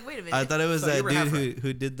was like, wait a minute. I thought it was So you that were dude half right.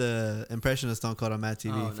 who did the impression of Stone Cold on Mad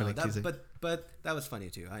TV Oh, for no, like that, music. but that was funny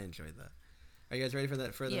too. I enjoyed that. Are you guys ready for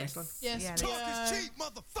that? For the next one? Yes. Yeah, Talk is cheap,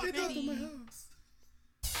 motherfucker. Ready.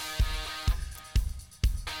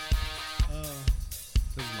 This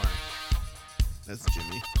is Mario. That's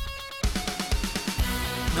Jimmy.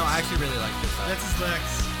 No, I actually really like this. That's his Lex.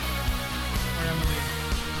 Or Emily.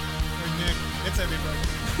 Or Nick. It's everybody.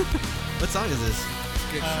 What song is this?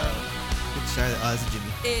 Good Good Charlotte. Oh, that's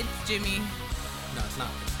Jimmy. It's Jimmy. No, it's not.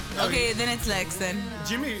 No, Okay, then it's Lex then.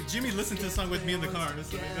 Jimmy listened to the song with me in the car.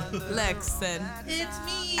 So Lex then. It's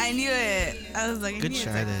me. I knew it. I was like, I Good knew it.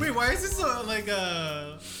 Charlotte. Wait, why is this like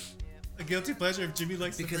a guilty pleasure if Jimmy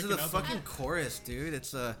likes Because the of the freaking album? fucking chorus, dude.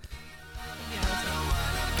 It's I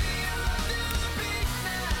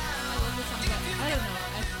love this song, but I don't know.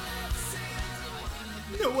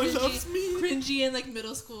 No one Cringy- loves me. Cringy in like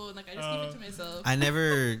middle school, and like I just keep it to myself. I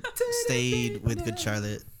never stayed with Good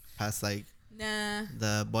Charlotte past like Nah.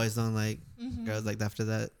 the boys don't like girls like after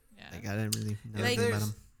that. Yeah. Like I didn't really know Like, anything about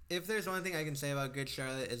them. if there's one thing I can say about Good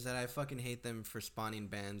Charlotte is that I fucking hate them for spawning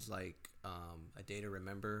bands like A Day to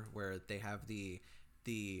Remember, where they have the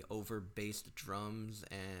over bassed drums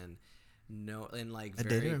and like A Day to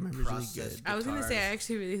very Remember is really processed good. I was gonna say I guitars,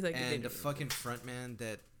 actually really like and it. a fucking frontman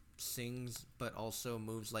that sings but also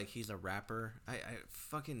moves like he's a rapper. I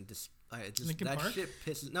fucking Linkin that Park? shit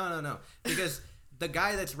pisses. No, because the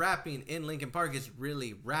guy that's rapping in Linkin Park is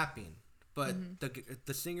really rapping, but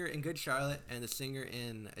the singer in Good Charlotte and the singer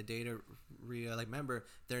in A Day to Remember,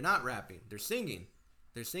 they're not rapping. They're singing.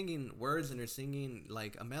 They're singing words and they're singing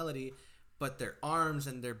like a melody, but their arms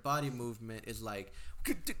and their body movement is like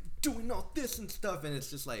doing all this and stuff, and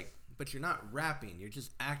it's just like. But you're not rapping. You're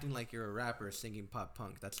just acting like you're a rapper singing pop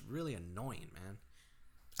punk. That's really annoying, man.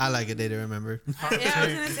 I like A Day to Remember. Yeah, I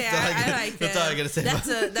was gonna say I like That's all I gotta say.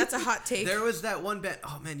 That's a hot take. There was that one band.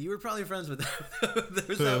 Oh man, you were probably friends with them. There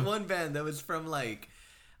was Who? that one band that was from like,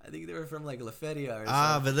 I think they were from like La Feria or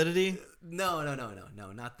Ah, something. Validity. No,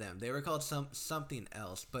 not them. They were called something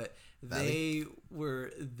else, but Valley?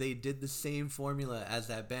 they did the same formula as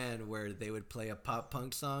that band where they would play a pop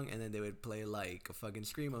punk song and then they would play like a fucking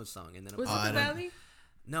screamo song and then a Was pop it the I don't- Valley?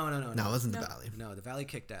 No, No, it wasn't the Valley. No, the Valley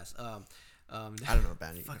kicked ass. I don't know what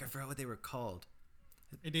band. Fuck, I forgot what they were called.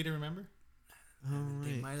 A Day to Remember? Oh,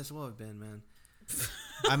 They wait. might as well have been, man.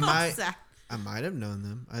 I might. Zach. I might have known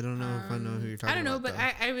them. I don't know if I know who you're talking about. I don't know, but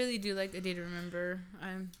though. I really do like A Day to Remember.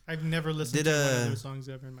 I've never listened Did, to one of uh, their songs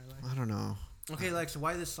ever in my life. I don't know. Okay, Lex,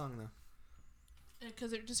 why this song though?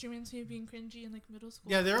 Because it just reminds me of being cringy in like middle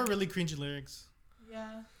school. Yeah, there are really cringy lyrics,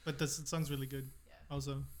 Yeah. but the song's really good. Yeah.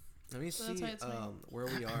 Also, Let me So see that's why it's my- where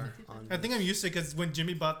we are on. I think I'm used to it because when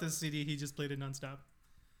Jimmy bought this CD, he just played it nonstop.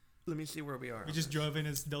 Let me see where we are. We on just this. drove in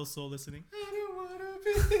his Del Sol listening.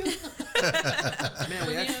 Man,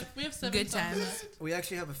 we have 7 Good songs times. left. we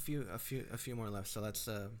actually have a few more left. So let's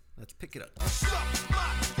pick it up.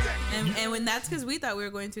 And when that's because we thought we were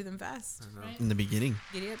going through them fast. Right? In the beginning.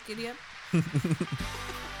 Giddy up, giddy up.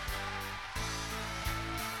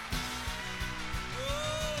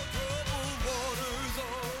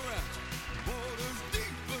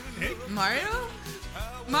 Mario?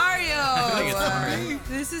 Mario! like it's Mario.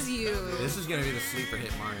 This is you. This is gonna be the sleeper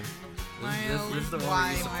hit, Mario. Mario, This is the one why,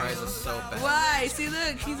 where you surprise Mario? us so bad. Why? See,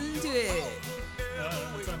 look, he's into it.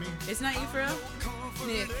 What's that mean? It's not you, for real?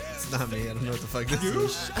 Nick. It's not me. I don't know what the fuck this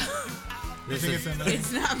is. You think it's Emma?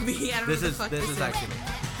 It's not me. I don't know This what the is fuck this this is actually.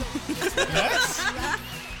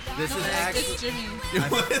 This is actually. It's Jimmy.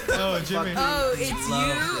 Oh, Jimmy. Oh, it's love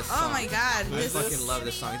you? this Oh song. my god. I This fucking love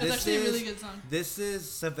this song. It's This actually a is really good song. This is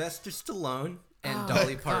Sylvester Stallone and Oh,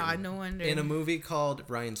 Dolly God, Parton no wonder. in a movie called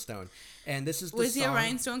Rhinestone, and this is the Was he a song-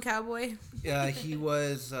 rhinestone cowboy? He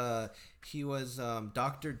was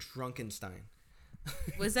Dr. Drunkenstein.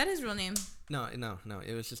 Was that his real name? No,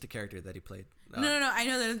 it was just a character that he played. No, I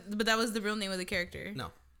know that, but that was the real name of the character. No.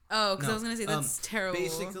 Oh, because No. I was gonna say that's terrible.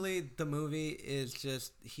 Basically, the movie is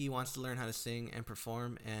just he wants to learn how to sing and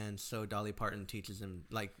perform, and so Dolly Parton teaches him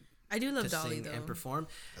like I do love to Dolly sing though. and perform.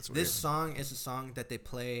 That's weird. This song is a song that they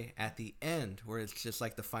play at the end, where it's just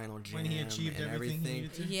like the final jam When he achieved and everything he everything.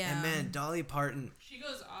 needed to. Yeah. And man, Dolly Parton She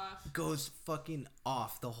goes off. goes fucking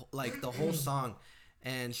off the whole song,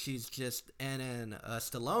 and she's just and then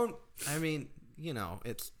Stallone. I mean, you know,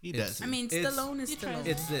 it's He it's- does. I mean, it's- Stallone is He tries. Stallone.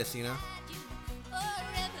 It's this, you know,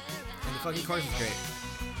 and the fucking chorus is great.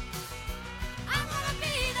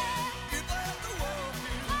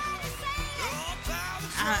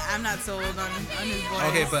 I'm not sold on his voice.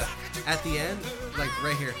 Okay, but at the end, like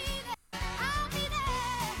right here,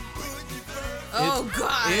 Oh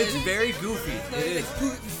god. it's very goofy. It is,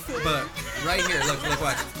 but right here, look,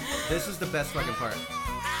 watch. This is the best fucking part.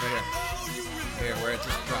 Right here. Here, where it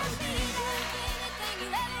just drops.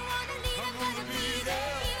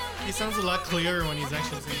 He sounds a lot clearer when he's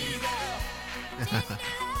actually singing.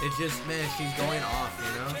 It just, man, she's going off,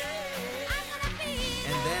 you know?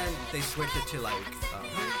 And then they switch it to like, this,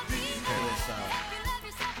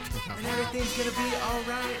 and everything's gonna be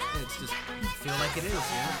alright. It's just, feel like it is,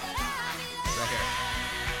 yeah? Right here.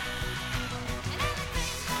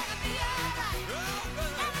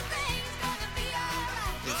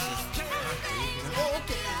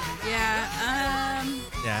 Yeah.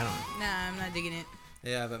 Yeah, I don't. Nah, I'm not digging it.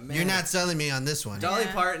 Yeah, but man. You're not selling me on this one. Dolly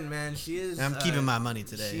Yeah. Parton, man, she is. I'm keeping my money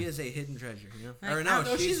today. She is a hidden treasure, you know? Like, Or no,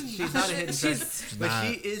 no, she's not a hidden treasure. But not.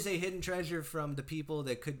 she is a hidden treasure from the people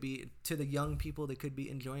that could be, to the young people that could be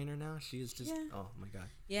enjoying her now. She is just, Yeah. oh my God.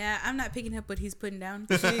 Yeah, I'm not picking up what he's putting down.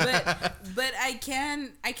 but I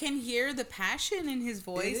can hear the passion in his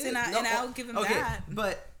voice, and I'll give him that.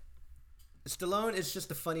 But Stallone is just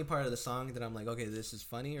the funny part of the song that I'm like, okay, this is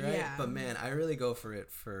funny, right? Yeah. But man, I really go for it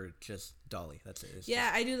for just Dolly. That's it. It's Yeah,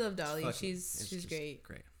 just I do love Dolly. fucking- She's it's just great.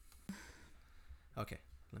 Great. Okay,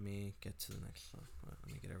 let me get to the next song. Let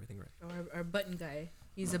me get everything right. Our button guy.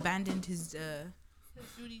 He's abandoned his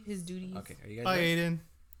duties. Okay, are you guys Bye, ready? Aiden.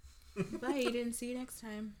 Bye, Aiden. See you next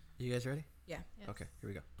time. You guys ready? Yeah. Okay, here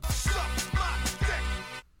we go.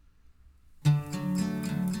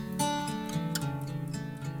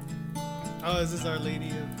 Oh, is this Our Lady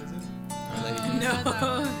of Prison?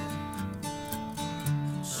 No.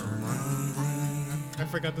 I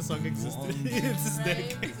forgot the song existed. It's his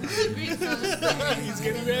neck. It's a great song. He's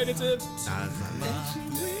getting red. It's him. Nah, it's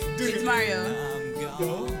not. Dude, It's Mario.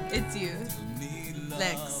 no. It's you.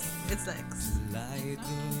 Lex. It's Lex.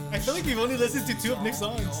 I feel like we've only listened to 2 of Nick's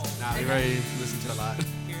songs. Nah, we've already listened to a lot.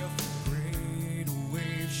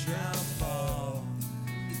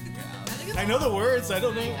 I know the words. I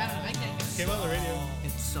don't know. I can't get Came out on the radio.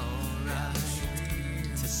 It's alright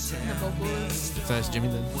to say The vocals. So that's Jimmy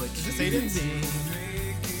then. Is this Aiden's?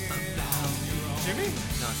 Jimmy?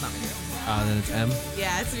 No, it's not me. Then it's M.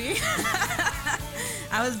 Yeah, it's me.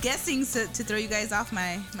 I was guessing to throw you guys off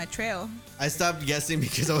my trail. I stopped guessing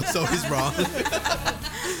because I was always wrong.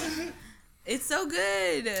 It's so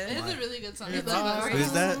good. It is a really good song. It's It's like Who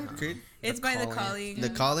is that? Creed? It's by The Calling. The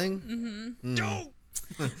Calling?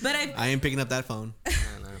 But I ain't picking up that phone. I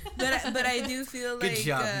don't know. but I do feel Good like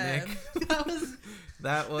job, Nick. that was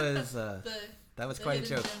That was the quite a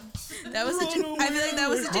hidden joke. gem. that was such a, I feel like that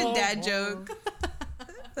was such a dad joke.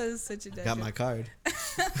 That was such a dad Got joke. my card.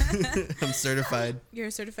 I'm certified. You're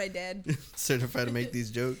a certified dad. Certified to make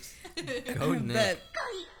these jokes. Go Nick. But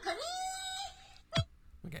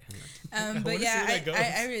Okay, hang on. but wanna yeah, see where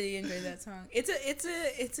that I goes. really enjoyed that song. It's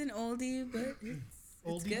an oldie, but it's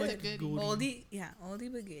Oldie good. but goodie.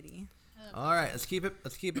 Oldie but goodie. All right, let's keep it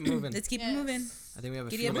moving. Let's keep it Yes. moving. I think we have a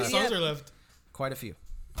Giddy few up, How many left. giddy songs are left? Quite a few.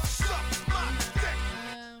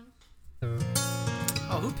 Um,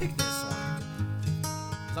 Oh, who picked this song?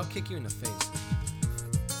 'Cause I'll kick you in the face.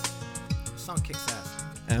 This song kicks ass.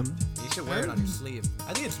 M. You should wear it on your sleeve.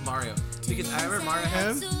 I think it's Mario because I remember Mario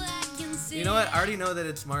has. You know what? I already know that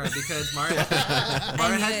it's Mario because Mario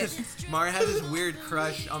has this weird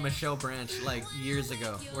crush on Michelle Branch like years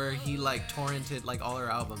ago, where he like torrented like all her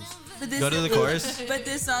albums. But this Go to the chorus. But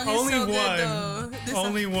this song is Only so one. good though. This song-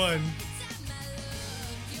 Only one.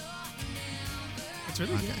 It's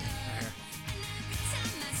really good.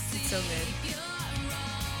 it's so good.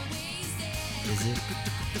 Is it?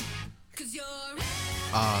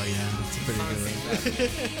 Oh yeah, it's a pretty good one.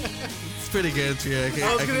 It's pretty good too. I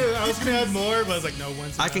was gonna add more, but I was like, no,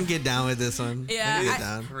 once. I can get down with this one. I can get Yeah,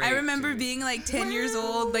 down. I remember being like 10 years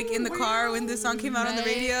old, like in the car when this song came out on the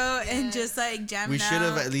Right, radio, and yeah. just like jamming We should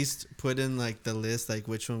have out. at least put in like the list, like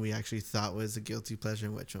which one we actually thought was a guilty pleasure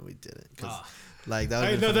and which one we didn't. Cause like that. I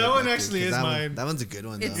would've know, been fun that to one go through, actually 'cause is that one- mine. That one's a good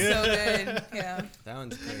one though. It's so good. Yeah. That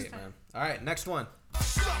one's great, man. All right, next one.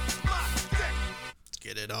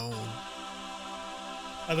 Get it on.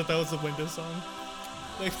 I thought that was the Windows song.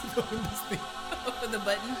 Like the Windows thing. The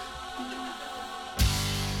button.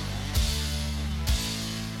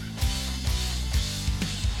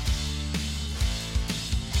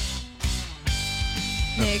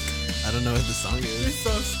 Nick. I don't know what the song It's is.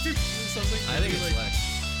 so stupid. It sounds like I think it's like, Lex.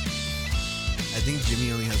 I think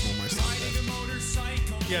Jimmy only has one more song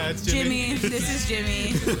left. Yeah, it's Jimmy. Jimmy. This is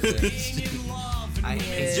Jimmy. I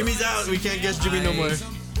hate Jimmy's out. We can't guess Jimmy no more.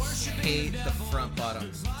 hate the front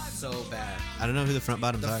bottoms so bad. I don't know who the front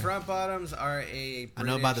bottoms The are. front bottoms are a. I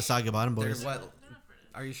know about the British- Saga Bottom They're Boys. what?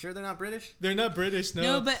 Are you sure they're not British? They're not British, no.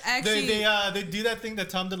 No, but actually- they do that thing that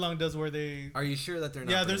Tom DeLonge does where they. Are you sure that they're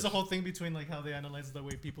not? Yeah, British? there's a whole thing between like how they analyze the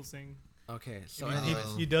way people sing. Okay, so He,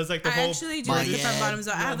 anyways. he does like the I whole. actually do like the front bottoms.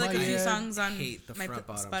 I have like a few Yeah. songs on I hate the my front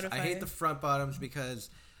bottoms. Spotify. I hate the front bottoms because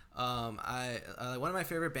one of my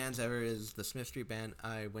favorite bands ever is the Smith Street Band.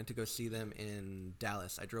 I went to go see them in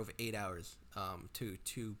Dallas. I drove 8 hours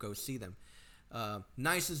to go see them.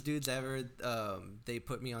 Nicest dudes ever. They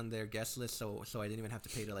put me on their guest list, so I didn't even have to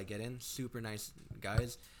pay to like get in. Super nice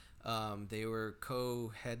guys. They were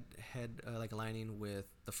co-head like aligning with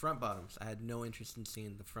the front bottoms. I had no interest in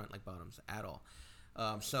seeing the front like bottoms at all.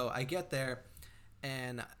 So I get there,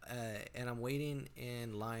 and I'm waiting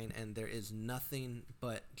in line, and there is nothing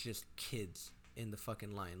but just kids in the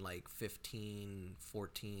fucking line, like 15,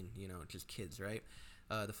 14, just kids, right?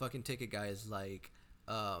 The fucking ticket guy is like,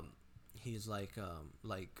 he's like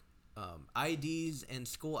IDs and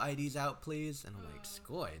school IDs out, please. And I'm like,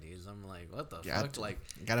 school IDs? I'm like, what the fuck? Like,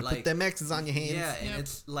 you gotta put them X's on your hands. yeah, and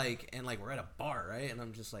it's like, we're at a bar, right? And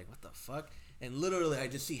I'm just like, what the fuck? And literally, I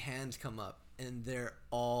just see hands come up, and they're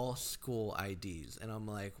all school IDs, and I'm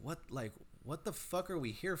like, what the fuck are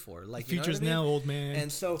we here for? Like, you know what I Future's mean? now, old man.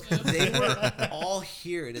 And so they were all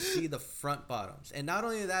here to see the front bottoms, and not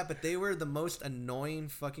only that, but they were the most annoying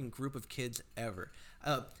fucking group of kids ever.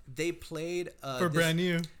 They played For Brand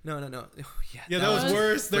New. No. Yeah, that was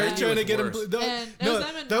worse. They're Brand New trying to was get him.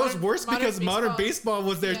 worse. That was worse because Modern Baseball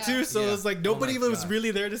was there Yeah. too. So Yeah. it was like Oh nobody my was God. really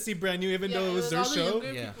there to see Brand New, even though it was their all the show.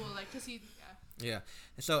 younger Yeah. people, like, 'cause Yeah.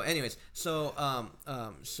 So, anyways, so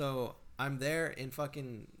I'm there in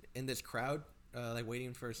this crowd, like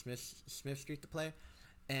waiting for Smith Street to play,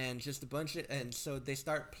 and just a bunch of, and so they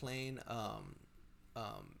start playing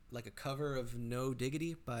like a cover of No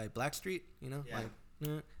Diggity by Blackstreet, like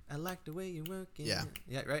I like the way you work. Yeah,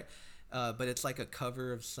 right. But it's like a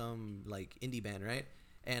cover of some like indie band, right?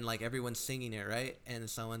 And like everyone's singing it, right? And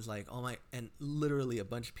someone's like, oh my, and literally a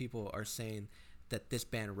bunch of people are saying that this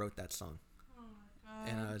band wrote that song.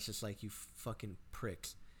 And I was just like, you fucking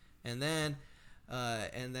pricks. And then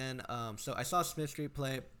so I saw Smith Street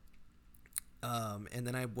play, and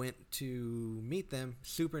then I went to meet them.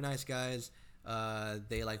 Super nice guys.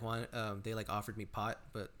 They offered me pot,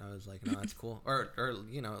 but I was like, no, that's cool. Or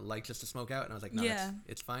like just to smoke out, and I was like, no,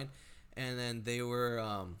 it's fine. And then they were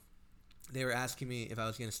asking me if I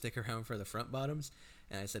was gonna stick around for the front bottoms,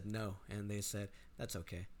 and I said no, and they said that's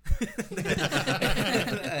okay.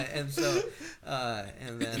 And so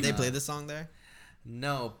and then Did they play the song there?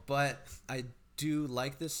 No, but I do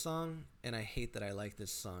like this song, and I hate that I like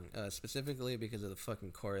this song, specifically because of the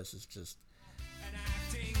fucking chorus. It's just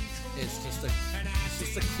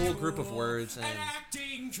a cool group of words, and How'd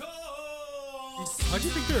you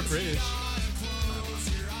think they were British?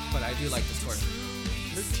 but I do like this chorus.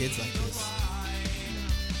 There's kids like this.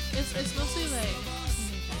 it's mostly like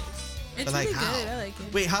It's But, like, really how? good. I like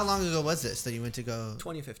it. Wait, how long ago was this that you went to go?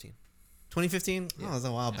 2015. 2015? Oh, that was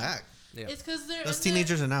a while back. Yeah. it's because they're Those in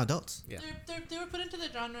teenagers are now adults. Yeah. they were put into the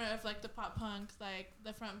genre of like the pop punk, like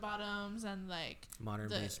the front bottoms and like Modern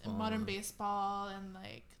the baseball. modern baseball and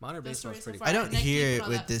like Modern the baseball's story pretty so I far, don't Nike hear and it all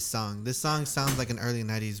with that. this song. This song sounds like an early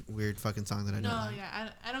 90s weird fucking song that I don't No, like. yeah,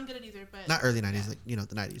 I don't get it either. But Not early 90s, yeah. like,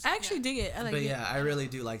 the 90s. I actually dig it. I like But it. yeah, I really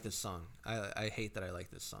do like this song. I hate that I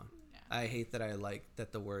like this song. I hate that I like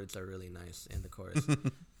that the words are really nice in the chorus.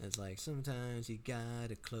 It's like, sometimes you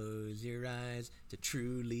gotta close your eyes to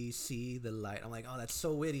truly see the light. I'm like, oh, that's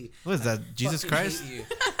so witty. What is that, Jesus Fucking Christ? hate you.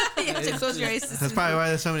 You have to It's close your eyes. just- to That's see. probably why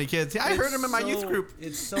there's so many kids. Yeah, I heard him in my youth group.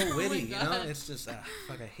 It's so witty, you know? God. It's just,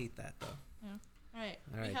 fuck, I hate that, though. All right.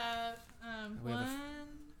 All right. We have We have a one,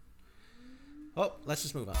 Oh, let's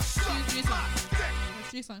just move on. 3 songs. There's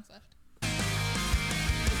 3 songs left.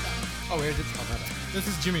 Oh, we already did. Oh, my bad. This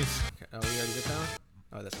is Jimmy's. Okay. Oh, we already did that one?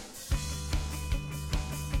 Oh, this one.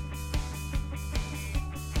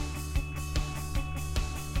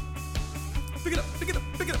 Pick it up, pick it up,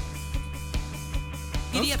 pick it up.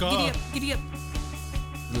 Giddy up, Let's giddy go. up, giddy up.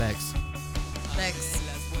 Lex. Lex.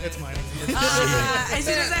 It's mine. As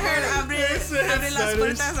soon as I heard Abre Las Sliders.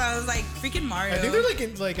 Puertas, I was like, freaking Mario. I think they're like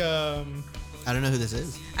I don't know who this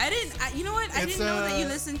is. You know what? I It's, didn't know that you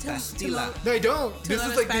listened to Bastila. No, I don't. This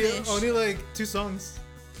learn is like Spanish. the only like 2 songs.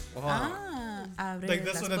 Abre Like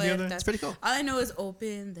this las one and the other. puertas. It's pretty cool. All I know is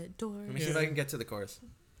open the door. Let me see if I can get to the chorus.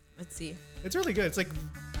 Let's see. It's really good. It's like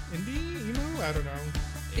indie, I don't know.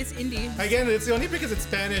 It's indie. Again, it's only because it's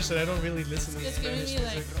Spanish that I don't really listen to It's giving Spanish me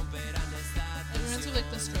music. it reminds me of like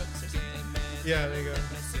the Strokes or something. Yeah, there you go.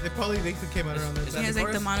 They came out around that Is He that time. has the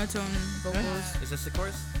like the chorus? monotone vocals. Is this the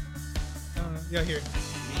chorus? Yeah, here.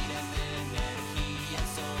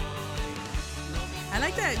 I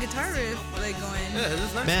like that guitar riff, like going. Yeah, this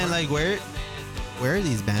is nice. Man, like where are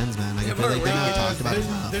these bands, man? Like I feel like they're not talked about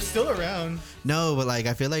enough. They're still around. No, but like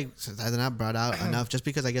I feel like they're not brought out enough. Just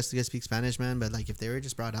because I guess they speak Spanish, man. But like if they were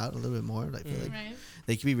just brought out a little bit more, like I feel like Right.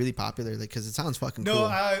 they could be really popular. Like because it sounds fucking No, cool.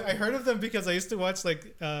 I heard of them because I used to watch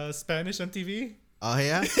like Spanish on TV. Oh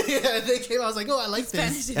yeah, Yeah, they came. I was like, oh, I like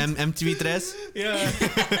this. MTV3.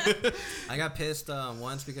 Yeah. I got pissed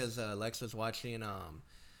once because Lex was watching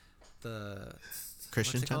the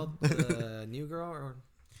Christian what's it channel? called? The New Girl or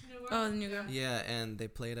Oh, the new girl. yeah, and they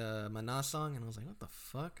played a Maná song, and I was like, what the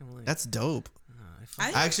fuck? I'm like, That's dope.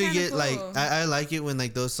 I I actually think get it's like kinda cool. I like it when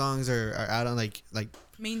like those songs are out on like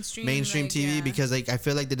mainstream mainstream like, TV yeah. because like I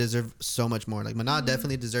feel like they deserve so much more. Like Maná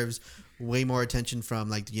definitely deserves way more attention from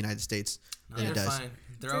like the United States no, than they're it does. fine.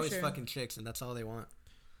 They're For always sure. fucking chicks, and that's all they want.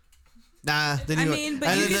 Nah, they I need mean, but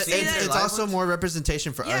and you then can say that- it's Live also ones? more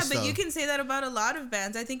representation for Yeah, us but though. you can say that about a lot of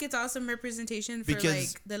bands. I think it's awesome representation for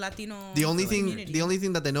Because like the Latino. the only thing community. the only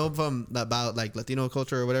thing that they know from about like Latino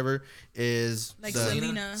culture or whatever is Like the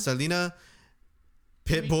Selena.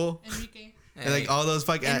 Pitbull, Enrique. and like all those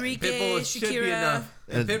fucking Enrique, Pitbull should be Shakira. enough.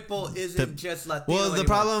 And And Pitbull isn't Pit- just Latino. Well, the anymore.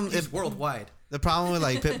 problem He's if- worldwide. the problem with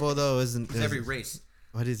like Pitbull though isn't It's every race.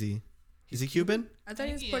 what is he? Is he Cuban? I thought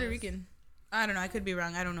he was think he Puerto is. Rican. I don't know. I could be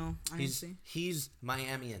wrong. I don't know. Honestly. He's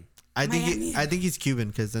Miamian. I think Miami. I think he's Cuban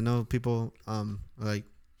because I know people like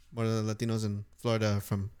one of the Latinos in Florida are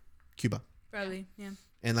from Cuba, Probably. Yeah.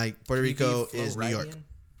 and like Puerto Rico is New York.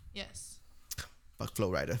 Yes. Fuck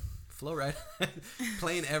Flow Rider Flow right,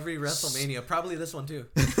 playing every WrestleMania. Probably this one too.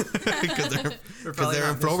 because they're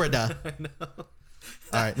in Florida. I know.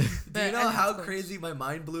 All right, Do But you I know think how it's cool. crazy my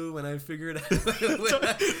mind blew when I figured out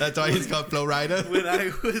that's why he's called Flow Rider. when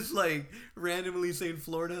I was like randomly saying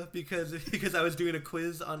Florida because I was doing a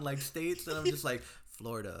quiz on like states and I'm just like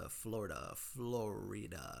Florida, Florida,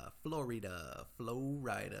 Florida, Florida,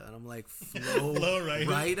 Florida, and I'm like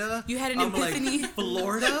Florida. You had an I'm epiphany. like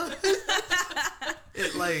Florida.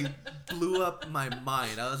 It like blew up my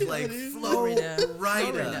mind. I was like Florida.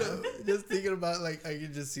 Florida. Just thinking about like I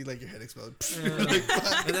can just see like your head explode.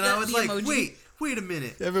 And then I was The like, emoji. wait a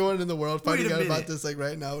minute. Everyone in the world Wait finding a out about minute. this like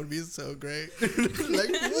right now would be so great. Like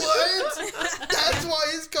what? That's why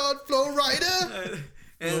he's called Flow Rider.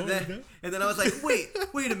 And then I was like,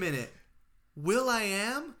 wait a minute. Will I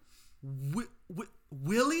am?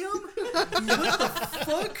 William? What the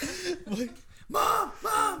fuck? Mom!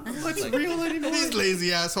 What's real anymore? These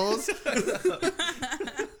lazy assholes.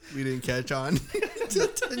 We didn't catch on until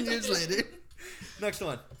 10 years later. Next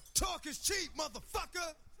one. Talk is cheap,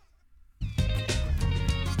 motherfucker.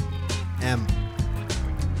 M.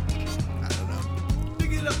 I don't know.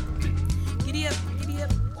 Pick it up. Giddy up. Giddy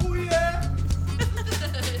up. Oh yeah.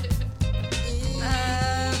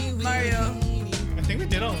 Mario. I think we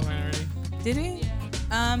did all of mine already. Did we?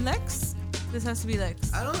 Lex. This has to be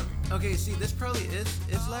Lex. I don't. Okay, see, this probably is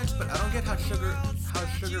Lex, but I don't get how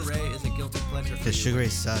Sugar Ray is a guilty pleasure. Because Sugar Ray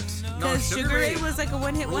sucks. No, Because Sugar Ray was like a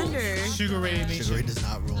one-hit rules. wonder. Sugar Ray Nation. Sugar Ray does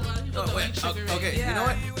not rule. A lot of people Oh don't wait. like Sugar Ray. Okay. Yeah. You know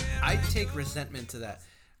what? I take resentment to that.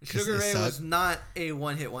 Sugar it Ray sucked? was not a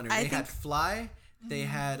one-hit wonder. I They had think- Fly. They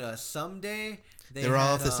had Someday. They were all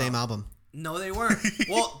had, off the same album. No, they weren't.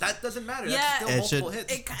 Well, that doesn't matter. Yeah. That's still It multiple should-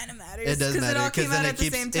 hits. It kind of matters. It does 'cause matter all because came then out it at the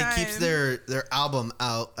keeps same time. their album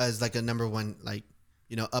out as like a number one, like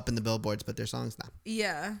up in the billboards, but their songs not.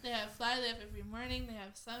 Yeah. They have Fly, they have Every Morning, they have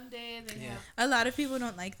Someday, they have. A lot of people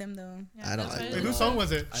don't like them though. Yeah, I don't that's like why Wait, I whose love song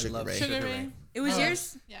was it? I Sugar love Ray. Sugar Ray. It was Oh.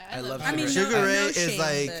 yours? Yeah, I love I mean, Sugar no, Ray no is shame,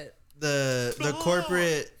 like but- the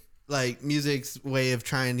corporate like music's way of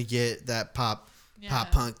trying to get that pop Yeah.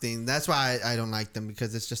 punk thing. That's why I don't like them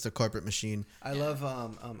because it's just a corporate machine. I love. I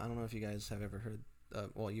don't know if you guys have ever heard.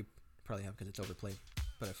 Well, you probably have because it's overplayed.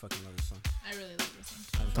 But I fucking love this song. I really love this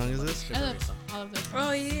song. What song is this? I Sugar Ray love song. all of them.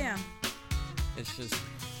 Oh yeah. It's just.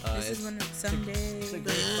 This is one of It's a Someday. great fucking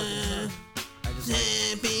song. I just like.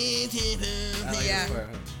 I like Yeah. this part.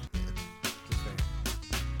 Just great.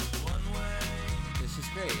 It's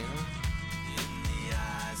just great, you know.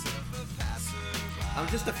 I'm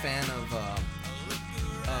just a fan of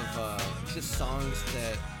just songs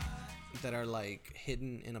that are like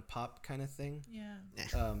hidden in a pop kind of thing. Yeah.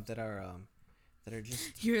 That are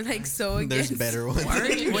just. You're like so There's against. better ones.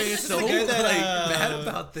 Wait, so guy that, mad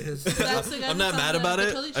about this? That's the guy I'm that not sung mad the- about the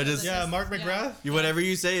it. Totally I just- Show Yeah, Us. Mark McGrath. Whatever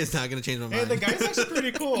you say is not gonna change my mind. Hey, the guy's actually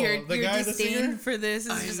pretty cool. Your the guy, the disdain singer. for this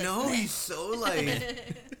is I just know like. he's so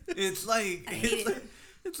like. It's like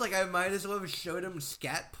It's like I might as well have showed him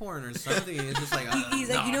scat porn or something. It's just like He's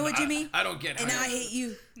like, you know what, Jimmy? I don't get it. And now I hate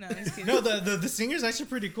you. No, I'm just kidding. No, the singer's actually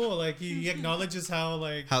pretty cool. Like he acknowledges how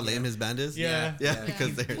lame his band is. Yeah. Yeah,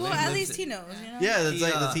 because they're Well, lame. at least he knows, you know? Yeah,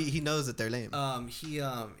 that's he knows that they're lame.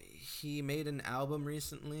 He made an album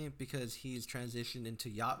recently because he's transitioned into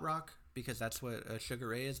yacht rock because that's what Sugar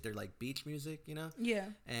Ray is. They're like beach music, you know. Yeah.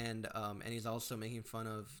 And he's also making fun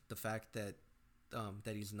of the fact that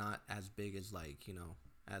that he's not as big as like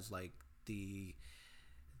as like the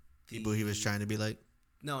people he was trying to be like.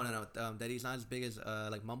 No. That he's not as big as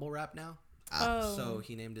like mumble rap now. Oh. So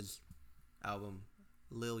he named his album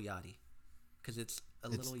Lil Yachty because it's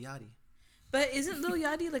Little Yachty. But isn't Lil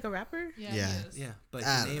Yachty like a rapper? Yeah. Yeah. He is. Yeah, but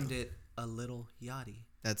I he don't named know. it a Little Yachty.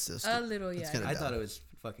 That's so A stupid. Little It's Yachty. kinda I dumb. thought it was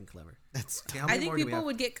fucking clever. That's Okay, how I many think more do we people have?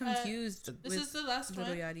 would get confused. This with is the last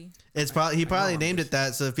Little one. Yachty. It's probably he probably I'm named just- it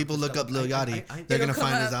that, so if people look up Lil Yachty, I- they're It'll gonna come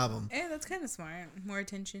find his up. album. Yeah, that's kind of smart. More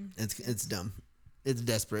attention. It's dumb. It's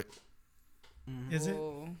desperate. Is it?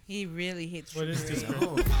 Oh, he really hates What is Sugar this? Ray.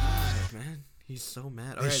 Oh God, man, he's so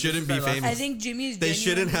mad. They shouldn't be famous. I think Jimmy's They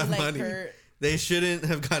shouldn't have genuinely, like, money. hurt. They shouldn't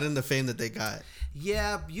have gotten the fame that they got.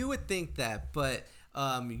 Yeah, you would think that, but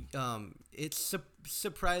it's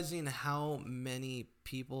surprising how many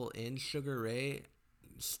people in Sugar Ray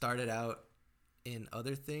started out in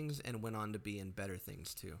other things and went on to be in better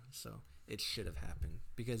things too. So it should have happened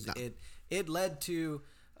because it led to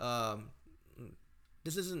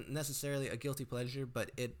this isn't necessarily a guilty pleasure,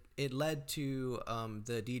 but it led to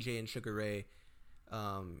the DJ in Sugar Ray.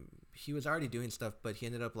 He was already doing stuff, but he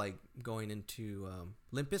ended up like going into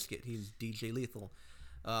Limp Bizkit. He's DJ Lethal.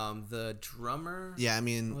 The drummer. Yeah, I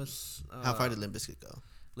mean, was how far did Limp Bizkit go?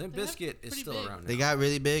 Limp They got Bizkit is pretty still big. around now. They got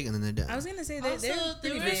really big and then they're done. I was gonna say Also, they're there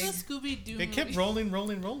pretty was big. a Scooby Doo. They kept rolling.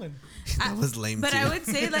 That was lame But too. I would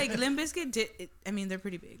say like Limp Bizkit did. I mean, they're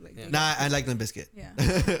pretty big. Like, Yeah. Nah, I like Limp Bizkit. Yeah.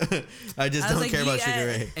 I just I was don't like, care about yeah. Sugar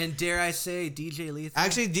Ray. And dare I say, DJ Lethal?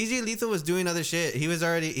 Actually, DJ Lethal was doing other shit.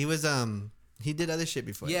 He did other shit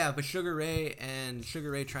before. yeah, but Sugar Ray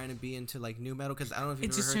trying to be into like new metal because I don't know if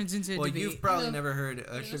you've It ever just heard. turns into a well, debate. you've probably No. never heard They're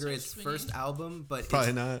gonna Sugar start Ray's swinging. first album, but Probably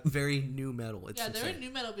it's not. very new metal. It's Yeah, they were insane.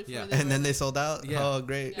 new metal before. Yeah. They And were, then they like- sold out. Yeah. Oh,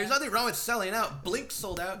 great. There's nothing wrong with selling out. Blink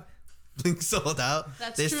sold out. Blink sold out.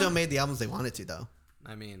 That's They true. still made the albums they wanted to though.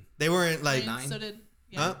 I mean, They weren't like. Nine, Nine? So did.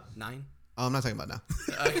 Yeah. Huh? 9. Oh, I'm not talking about now.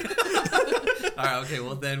 All right, okay.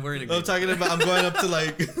 Well, then we're in I'm agreement. talking about. I'm going up to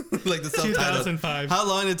like the subtitle. 2005. How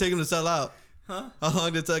long did it take them to sell out? Huh? How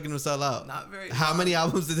long did it take them to sell out? Not very. How long. many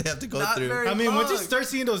albums did they have to go Not through? very I mean, once you long. start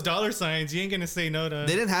seeing those dollar signs, you ain't gonna say no to.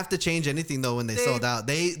 They didn't have to change anything though when they sold out.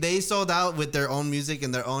 They sold out with their own music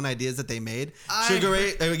and their own ideas that they made. Sugar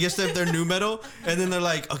Ray, I guess they're new metal, and then they're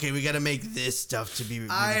like, okay, we got to make this stuff to be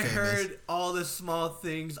really I famous. heard all the small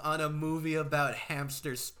things on a movie about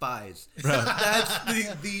hamster spies. Bro. That's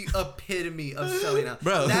the epitome of selling out.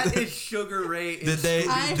 Bro. That is Sugar Ray. Did they?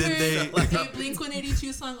 I Did heard they? a Blink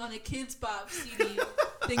 182 song on a Kids Bop CD.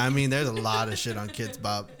 I mean, there's a lot of shit on Kids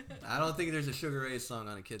Bop. I don't think there's a Sugar Ray song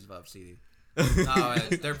on a Kids Bop CD. No,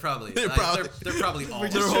 they're probably They're probably- they're probably all.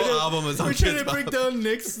 Their whole album is on We're trying Kids to Bop. break down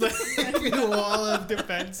Nick's like wall of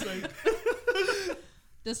defense. Like,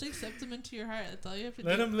 Just accept them into your heart. That's all you have to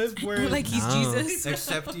let do. him live where. like he's No. Jesus.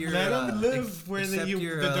 Except your. let him live where except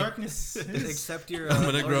your, the darkness is. Except your. I'm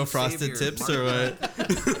gonna Lord grow and frosted Savior, tips Mark or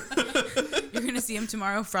what? You're gonna see him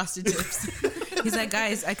tomorrow. Frosted tips. He's like,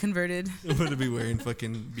 guys, I converted. I'm gonna be wearing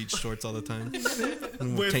fucking beach shorts all the time.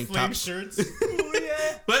 And With tank flame tops. shirts.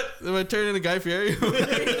 What? Am I turning into Guy Fieri?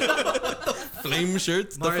 Flame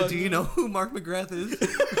shirts. The Mara, fuck? do you know who Mark McGrath is?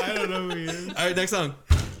 I don't know who he is. All right, next song.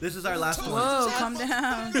 This is our last one. Whoa, calm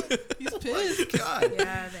down. He's pissed. God.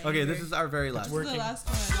 Yeah. the Okay, anger. this is our very last one. This is the last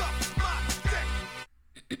one.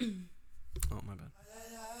 Oh, my bad.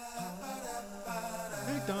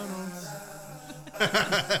 McDonald's.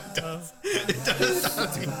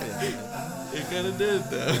 It kind of did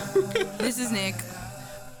though. This is Nick.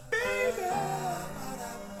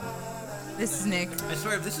 This is Nick. I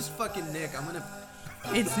swear, if this is fucking Nick, I'm gonna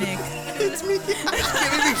It's Nick. giving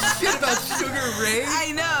me shit about Sugar Ray.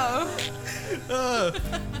 I know.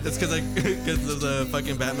 It's because of the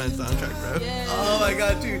fucking Batman soundtrack, bro. Yeah. Oh my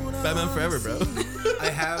god, dude. Batman Forever, bro. I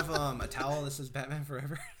have a towel that says Batman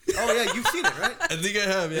Forever. Oh yeah, you've seen it, right? I think I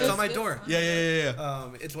have. It's Yeah. on my door. Yeah.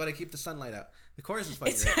 It's what I keep the sunlight out. The chorus is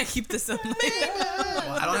funny, It's right? I keep the sunlight. Well,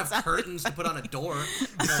 I don't have curtains to put on a door.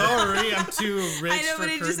 Sorry, I'm too rich. I know, for but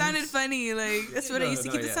it just sounded curtains. funny. Like that's what I used to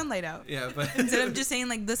keep the yeah. sunlight out. Yeah, but Instead of just saying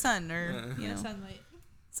like the sun or you know Sunlight.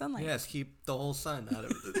 sunlight. yes, keep the whole sun out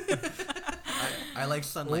of it. I like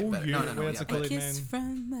sunlight Oh, better. yeah. No, Wait, that's yeah, a but, Kool-Aid Kiss man.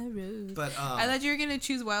 from my rose. but I thought you were gonna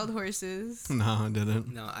choose wild horses. No, I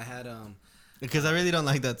didn't. no, I had Because I really don't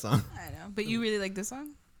like that song. I know, but you really like this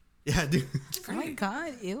song? Yeah, dude. Oh my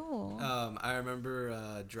god, ew. I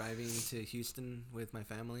remember driving to Houston with my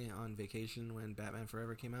family on vacation when Batman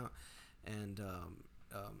Forever came out, and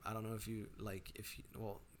I don't know if you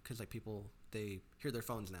because like people, they hear their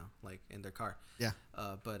phones now, like in their car. Yeah.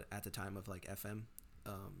 But at the time of like FM,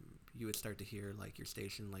 you would start to hear like your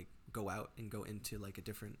station like go out and go into like a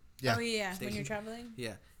different. Yeah. Oh yeah, station. when you're traveling.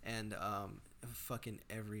 Yeah, and fucking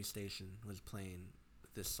every station was playing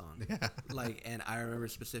this song. Yeah. Like, and I remember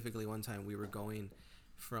specifically one time we were going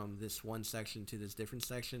from this one section to this different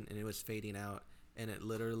section, and it was fading out, and it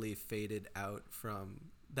literally faded out from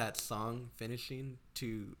that song finishing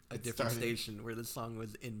to a different station where the song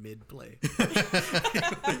was in mid play.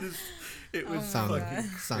 it was fucking crazy.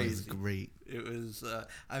 Sounds great. It was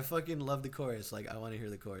I fucking love the chorus. Like, I want to hear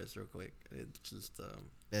the chorus real quick. It's just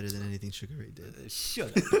Better than anything Sugar Ray did.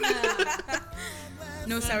 Shut up.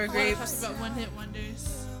 No sour grapes. Talk about one hit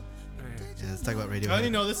wonders. Yeah, let's talk about radio. I only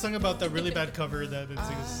know this song about the really bad cover that it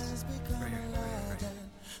sings. Right here.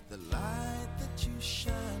 The light that you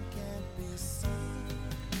shine can't be seen.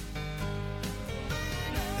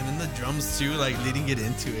 And then the drums too, like leading it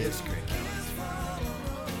into it. It's great.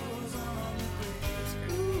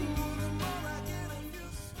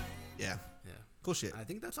 Yeah. Yeah. Cool shit. I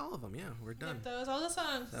think that's all of them. Yeah, we're done. Yep, that was all the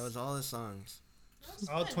songs. That was all the songs. That was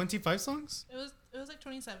All fun. 25 songs? It was like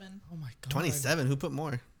 27. Oh my god. 27. Who put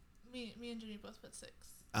more? Me and Jenny both put 6.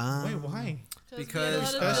 Wait, why?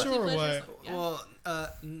 Because- Special or what? Yeah. Well,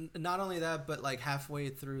 not only that, but like halfway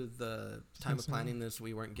through the time of planning this,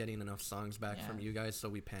 we weren't getting enough songs back Yeah. from you guys, so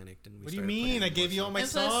we panicked and we. What do you started mean? putting I more gave you all my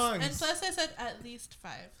songs. And songs. plus I said at least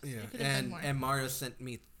 5. So Yeah, you could have done more. and Mario sent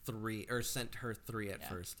me 3, or sent her 3 at Yeah.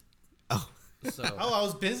 first. Oh. So Oh, I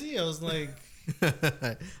was busy. I was like I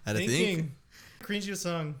had to think. thinking. Cringy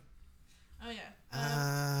song. Oh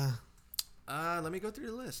yeah. let me go through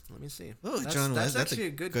the list. Let me see. Oh, That's- John that's West. That's actually a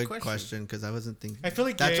a good question because I wasn't thinking. I feel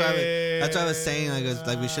like that's why I was saying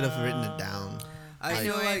like we should have written it down. I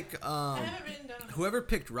feel like I haven't written down. whoever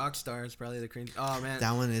picked Rockstar is probably the cringe. Oh man,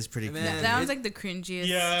 That one is pretty Man, cool. That was like the cringiest.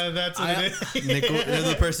 Yeah, that's what it is.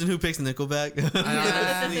 The person who picks Nickelback.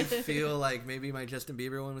 I honestly feel like maybe my Justin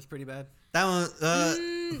Bieber one was pretty bad. That one.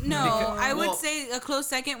 No, I would well- say a close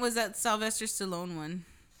second was that Sylvester Stallone one.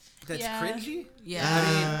 That's Yeah. cringy.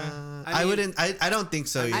 Yeah. I wouldn't. I don't think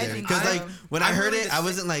so I either. think Because so. like when I I'm heard willing it, to I say-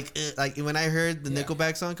 wasn't like like when I heard the Yeah.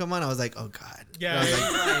 Nickelback song come on, I was like, oh god. Yeah, I was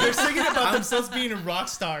like, they're singing about themselves being rock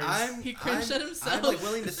stars. He cringed at himself. I'm like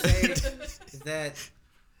willing to say that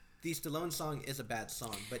the Stallone song is a bad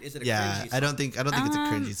song, but is it a yeah, cringy song? I don't think it's a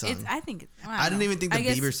cringy song. I think. I didn't even think the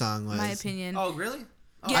guess Bieber song was. My opinion. Oh really?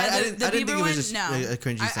 Yeah, I the didn't think Bieber it was one, just no. a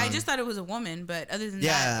cringy I song. just thought it was a woman, but other than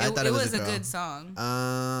Yeah, that, I thought it was a a girl. good song.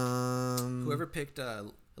 Whoever picked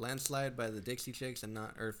Landslide by the Dixie Chicks and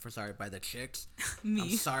not, or sorry, by the Chicks. I'm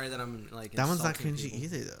Me. sorry that I'm like. That one's not insulting cringy people.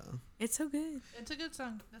 either though. It's so good. It's a good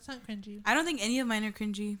song. That's not cringy. I don't think any of mine are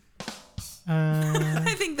cringy. Uh,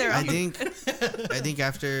 I think they're all. I think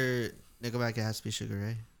after Nickelback it has to be Sugar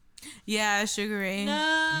Ray. Yeah, Sugar Ray. No.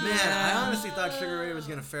 Man, I honestly thought Sugar Ray was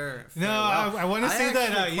gonna fare. no, well. I want to say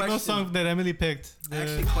that actually emo questioned- song that Emily picked. I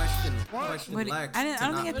actually questioned What- Lex. I don't to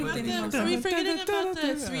think not I picked put any it. of Are we forgetting about the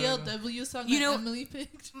 3LW song You that know- Emily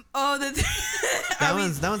picked? Oh, That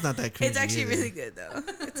one's not that cringy. It's actually either. really good though.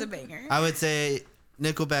 It's a banger. I would say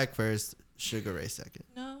Nickelback first, Sugar Ray second.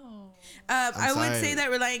 No. I would sorry. say that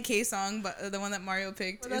Reliant K song, but the one that Mario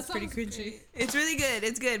picked, Well, that is pretty sounds cringy. great. It's really good.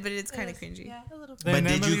 It's good, but it's kind of cringy. Yeah, a little bit. Then But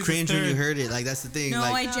did you Emily's cringe when you third. heard it? Like that's the thing. No,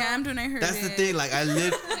 like I jammed when I heard that's it. the thing. Like I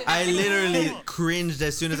literally cringed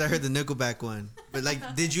as soon as I heard the Nickelback one. But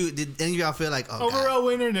like, did any of y'all feel like, oh god, Overall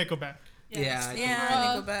winner, Nickelback. Yeah, I think Yeah,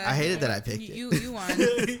 Nickelback. I hated that I picked it. You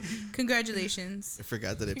won. Congratulations. I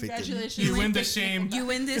forgot that I picked it. Congratulations. You win the shame. You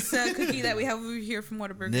win this cookie that we have over here from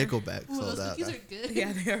Whataburger. Nickelback Ooh, sold those out. cookies are good.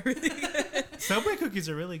 Yeah, they are really good. Subway cookies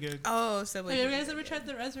are really good. Oh, Subway. Have you cookies guys are ever good. tried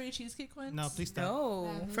the raspberry cheesecake ones? No, please stop. No,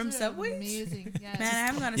 Man, those from are Subway. Amazing. Yes. Man, I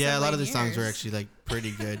haven't gone to Yeah, a Subway lot of the in songs were years. actually like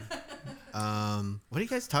pretty good. What are you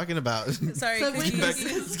guys talking about? Sorry, Subway cookies.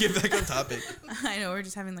 cookies. Let's get back on topic. I know we're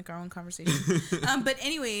just having like our own conversation. But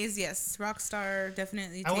anyways, yes, Rockstar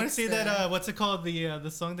definitely. I want to takes say the- that what's it called, the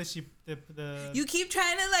song that she the You keep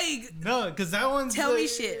trying to like no, because that one's tell me the-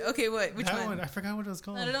 shit. Okay, what? Which that one? I forgot what it was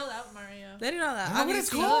called. Let it all out, Mario. Let it all out. I know what it's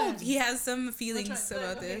Obviously, called. He has some Which feelings one? about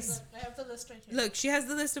Look, okay, this. Look, I have the list right here. Look, she has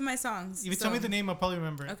the list of my songs. If you so- tell me the name, I'll probably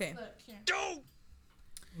remember it. Okay. Look here.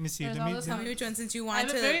 Let me see. There's Let all me, those Tell me which one, since you I want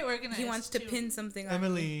have to. it very organized, He wants to too. pin something on me.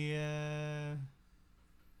 Emily.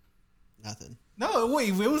 Nothing. No, wait.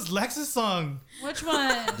 It was Lex's song. Which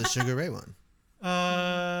one? The Sugar Ray one.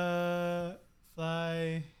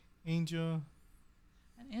 Fly. Angel.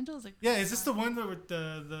 And Angel's like. Yeah, is this the one with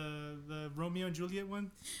the Romeo and Juliet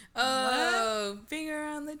one? Oh, finger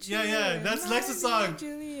on the trigger. Yeah, that's Lexa's song.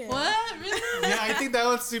 Juliet. What? Really? Yeah, I think that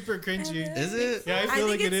one's super cringy. Is it? Yeah, I feel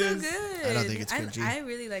like it is. So good. I don't think it's cringy. I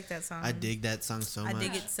really like that song. I dig that song so much. I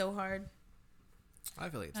dig it so hard. I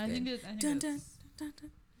feel like it's I good. think it. Dun, dun, dun, dun,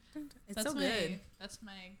 dun. It's That's so my, good. That's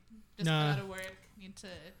my. Just Nah. got out of work. Need to.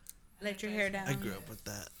 Let your hair down. I grew up with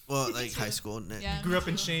that. Well, like high school. Yeah. You grew up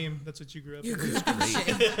in shame. That's what you grew up in.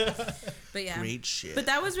 But yeah. Great shit. But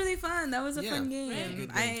that was really fun. That was a fun game. Right. Good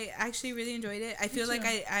game. I actually really enjoyed it. I feel too. like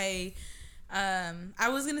I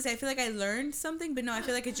was gonna say I feel like I learned something, but no, I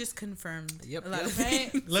feel like it just confirmed Yep, a lot yep. of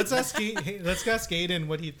Right. things. Let's ask Aiden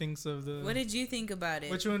what he thinks of the. What did you think about it?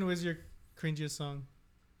 Which one was your cringiest song?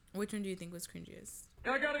 Which one do you think was cringiest?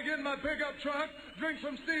 I gotta get in my pickup truck, drink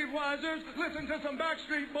some Steve Weisers, listen to some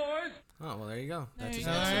Backstreet Boys. Oh, well, there you go. There That's you his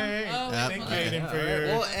go. All answer. right. Oh, Yep. Thank you, Okay. Aiden, for All right. your.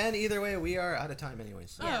 Well, and either way, we are out of time anyways.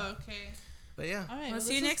 So. Oh, okay. But yeah. All right. We'll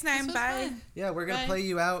see you this next was- time. this was Bye. fun. Yeah, we're gonna Bye. play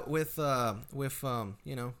you out with A wiffle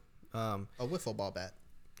ball bat.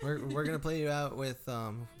 we're gonna play you out with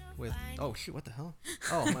oh shoot, what the hell?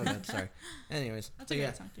 Oh my bad, sorry. Anyways, That's so a yeah.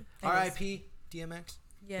 great song too. R.I.P. DMX. But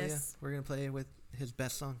yeah, Yes. we're gonna play with his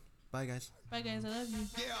best song. Bye guys. Bye guys. I love you.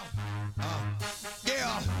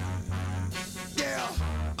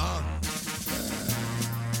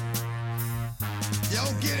 Yo,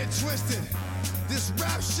 get it twisted. This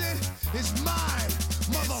rap shit is mine,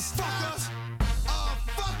 motherfucker.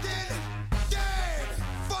 Fucking dead.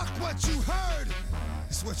 Fuck what you heard.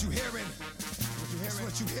 It's what you hearing. It's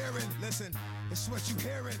what you hearing. Listen. It's what you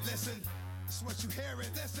hearing. Listen. It's what you hearing.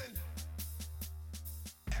 Listen.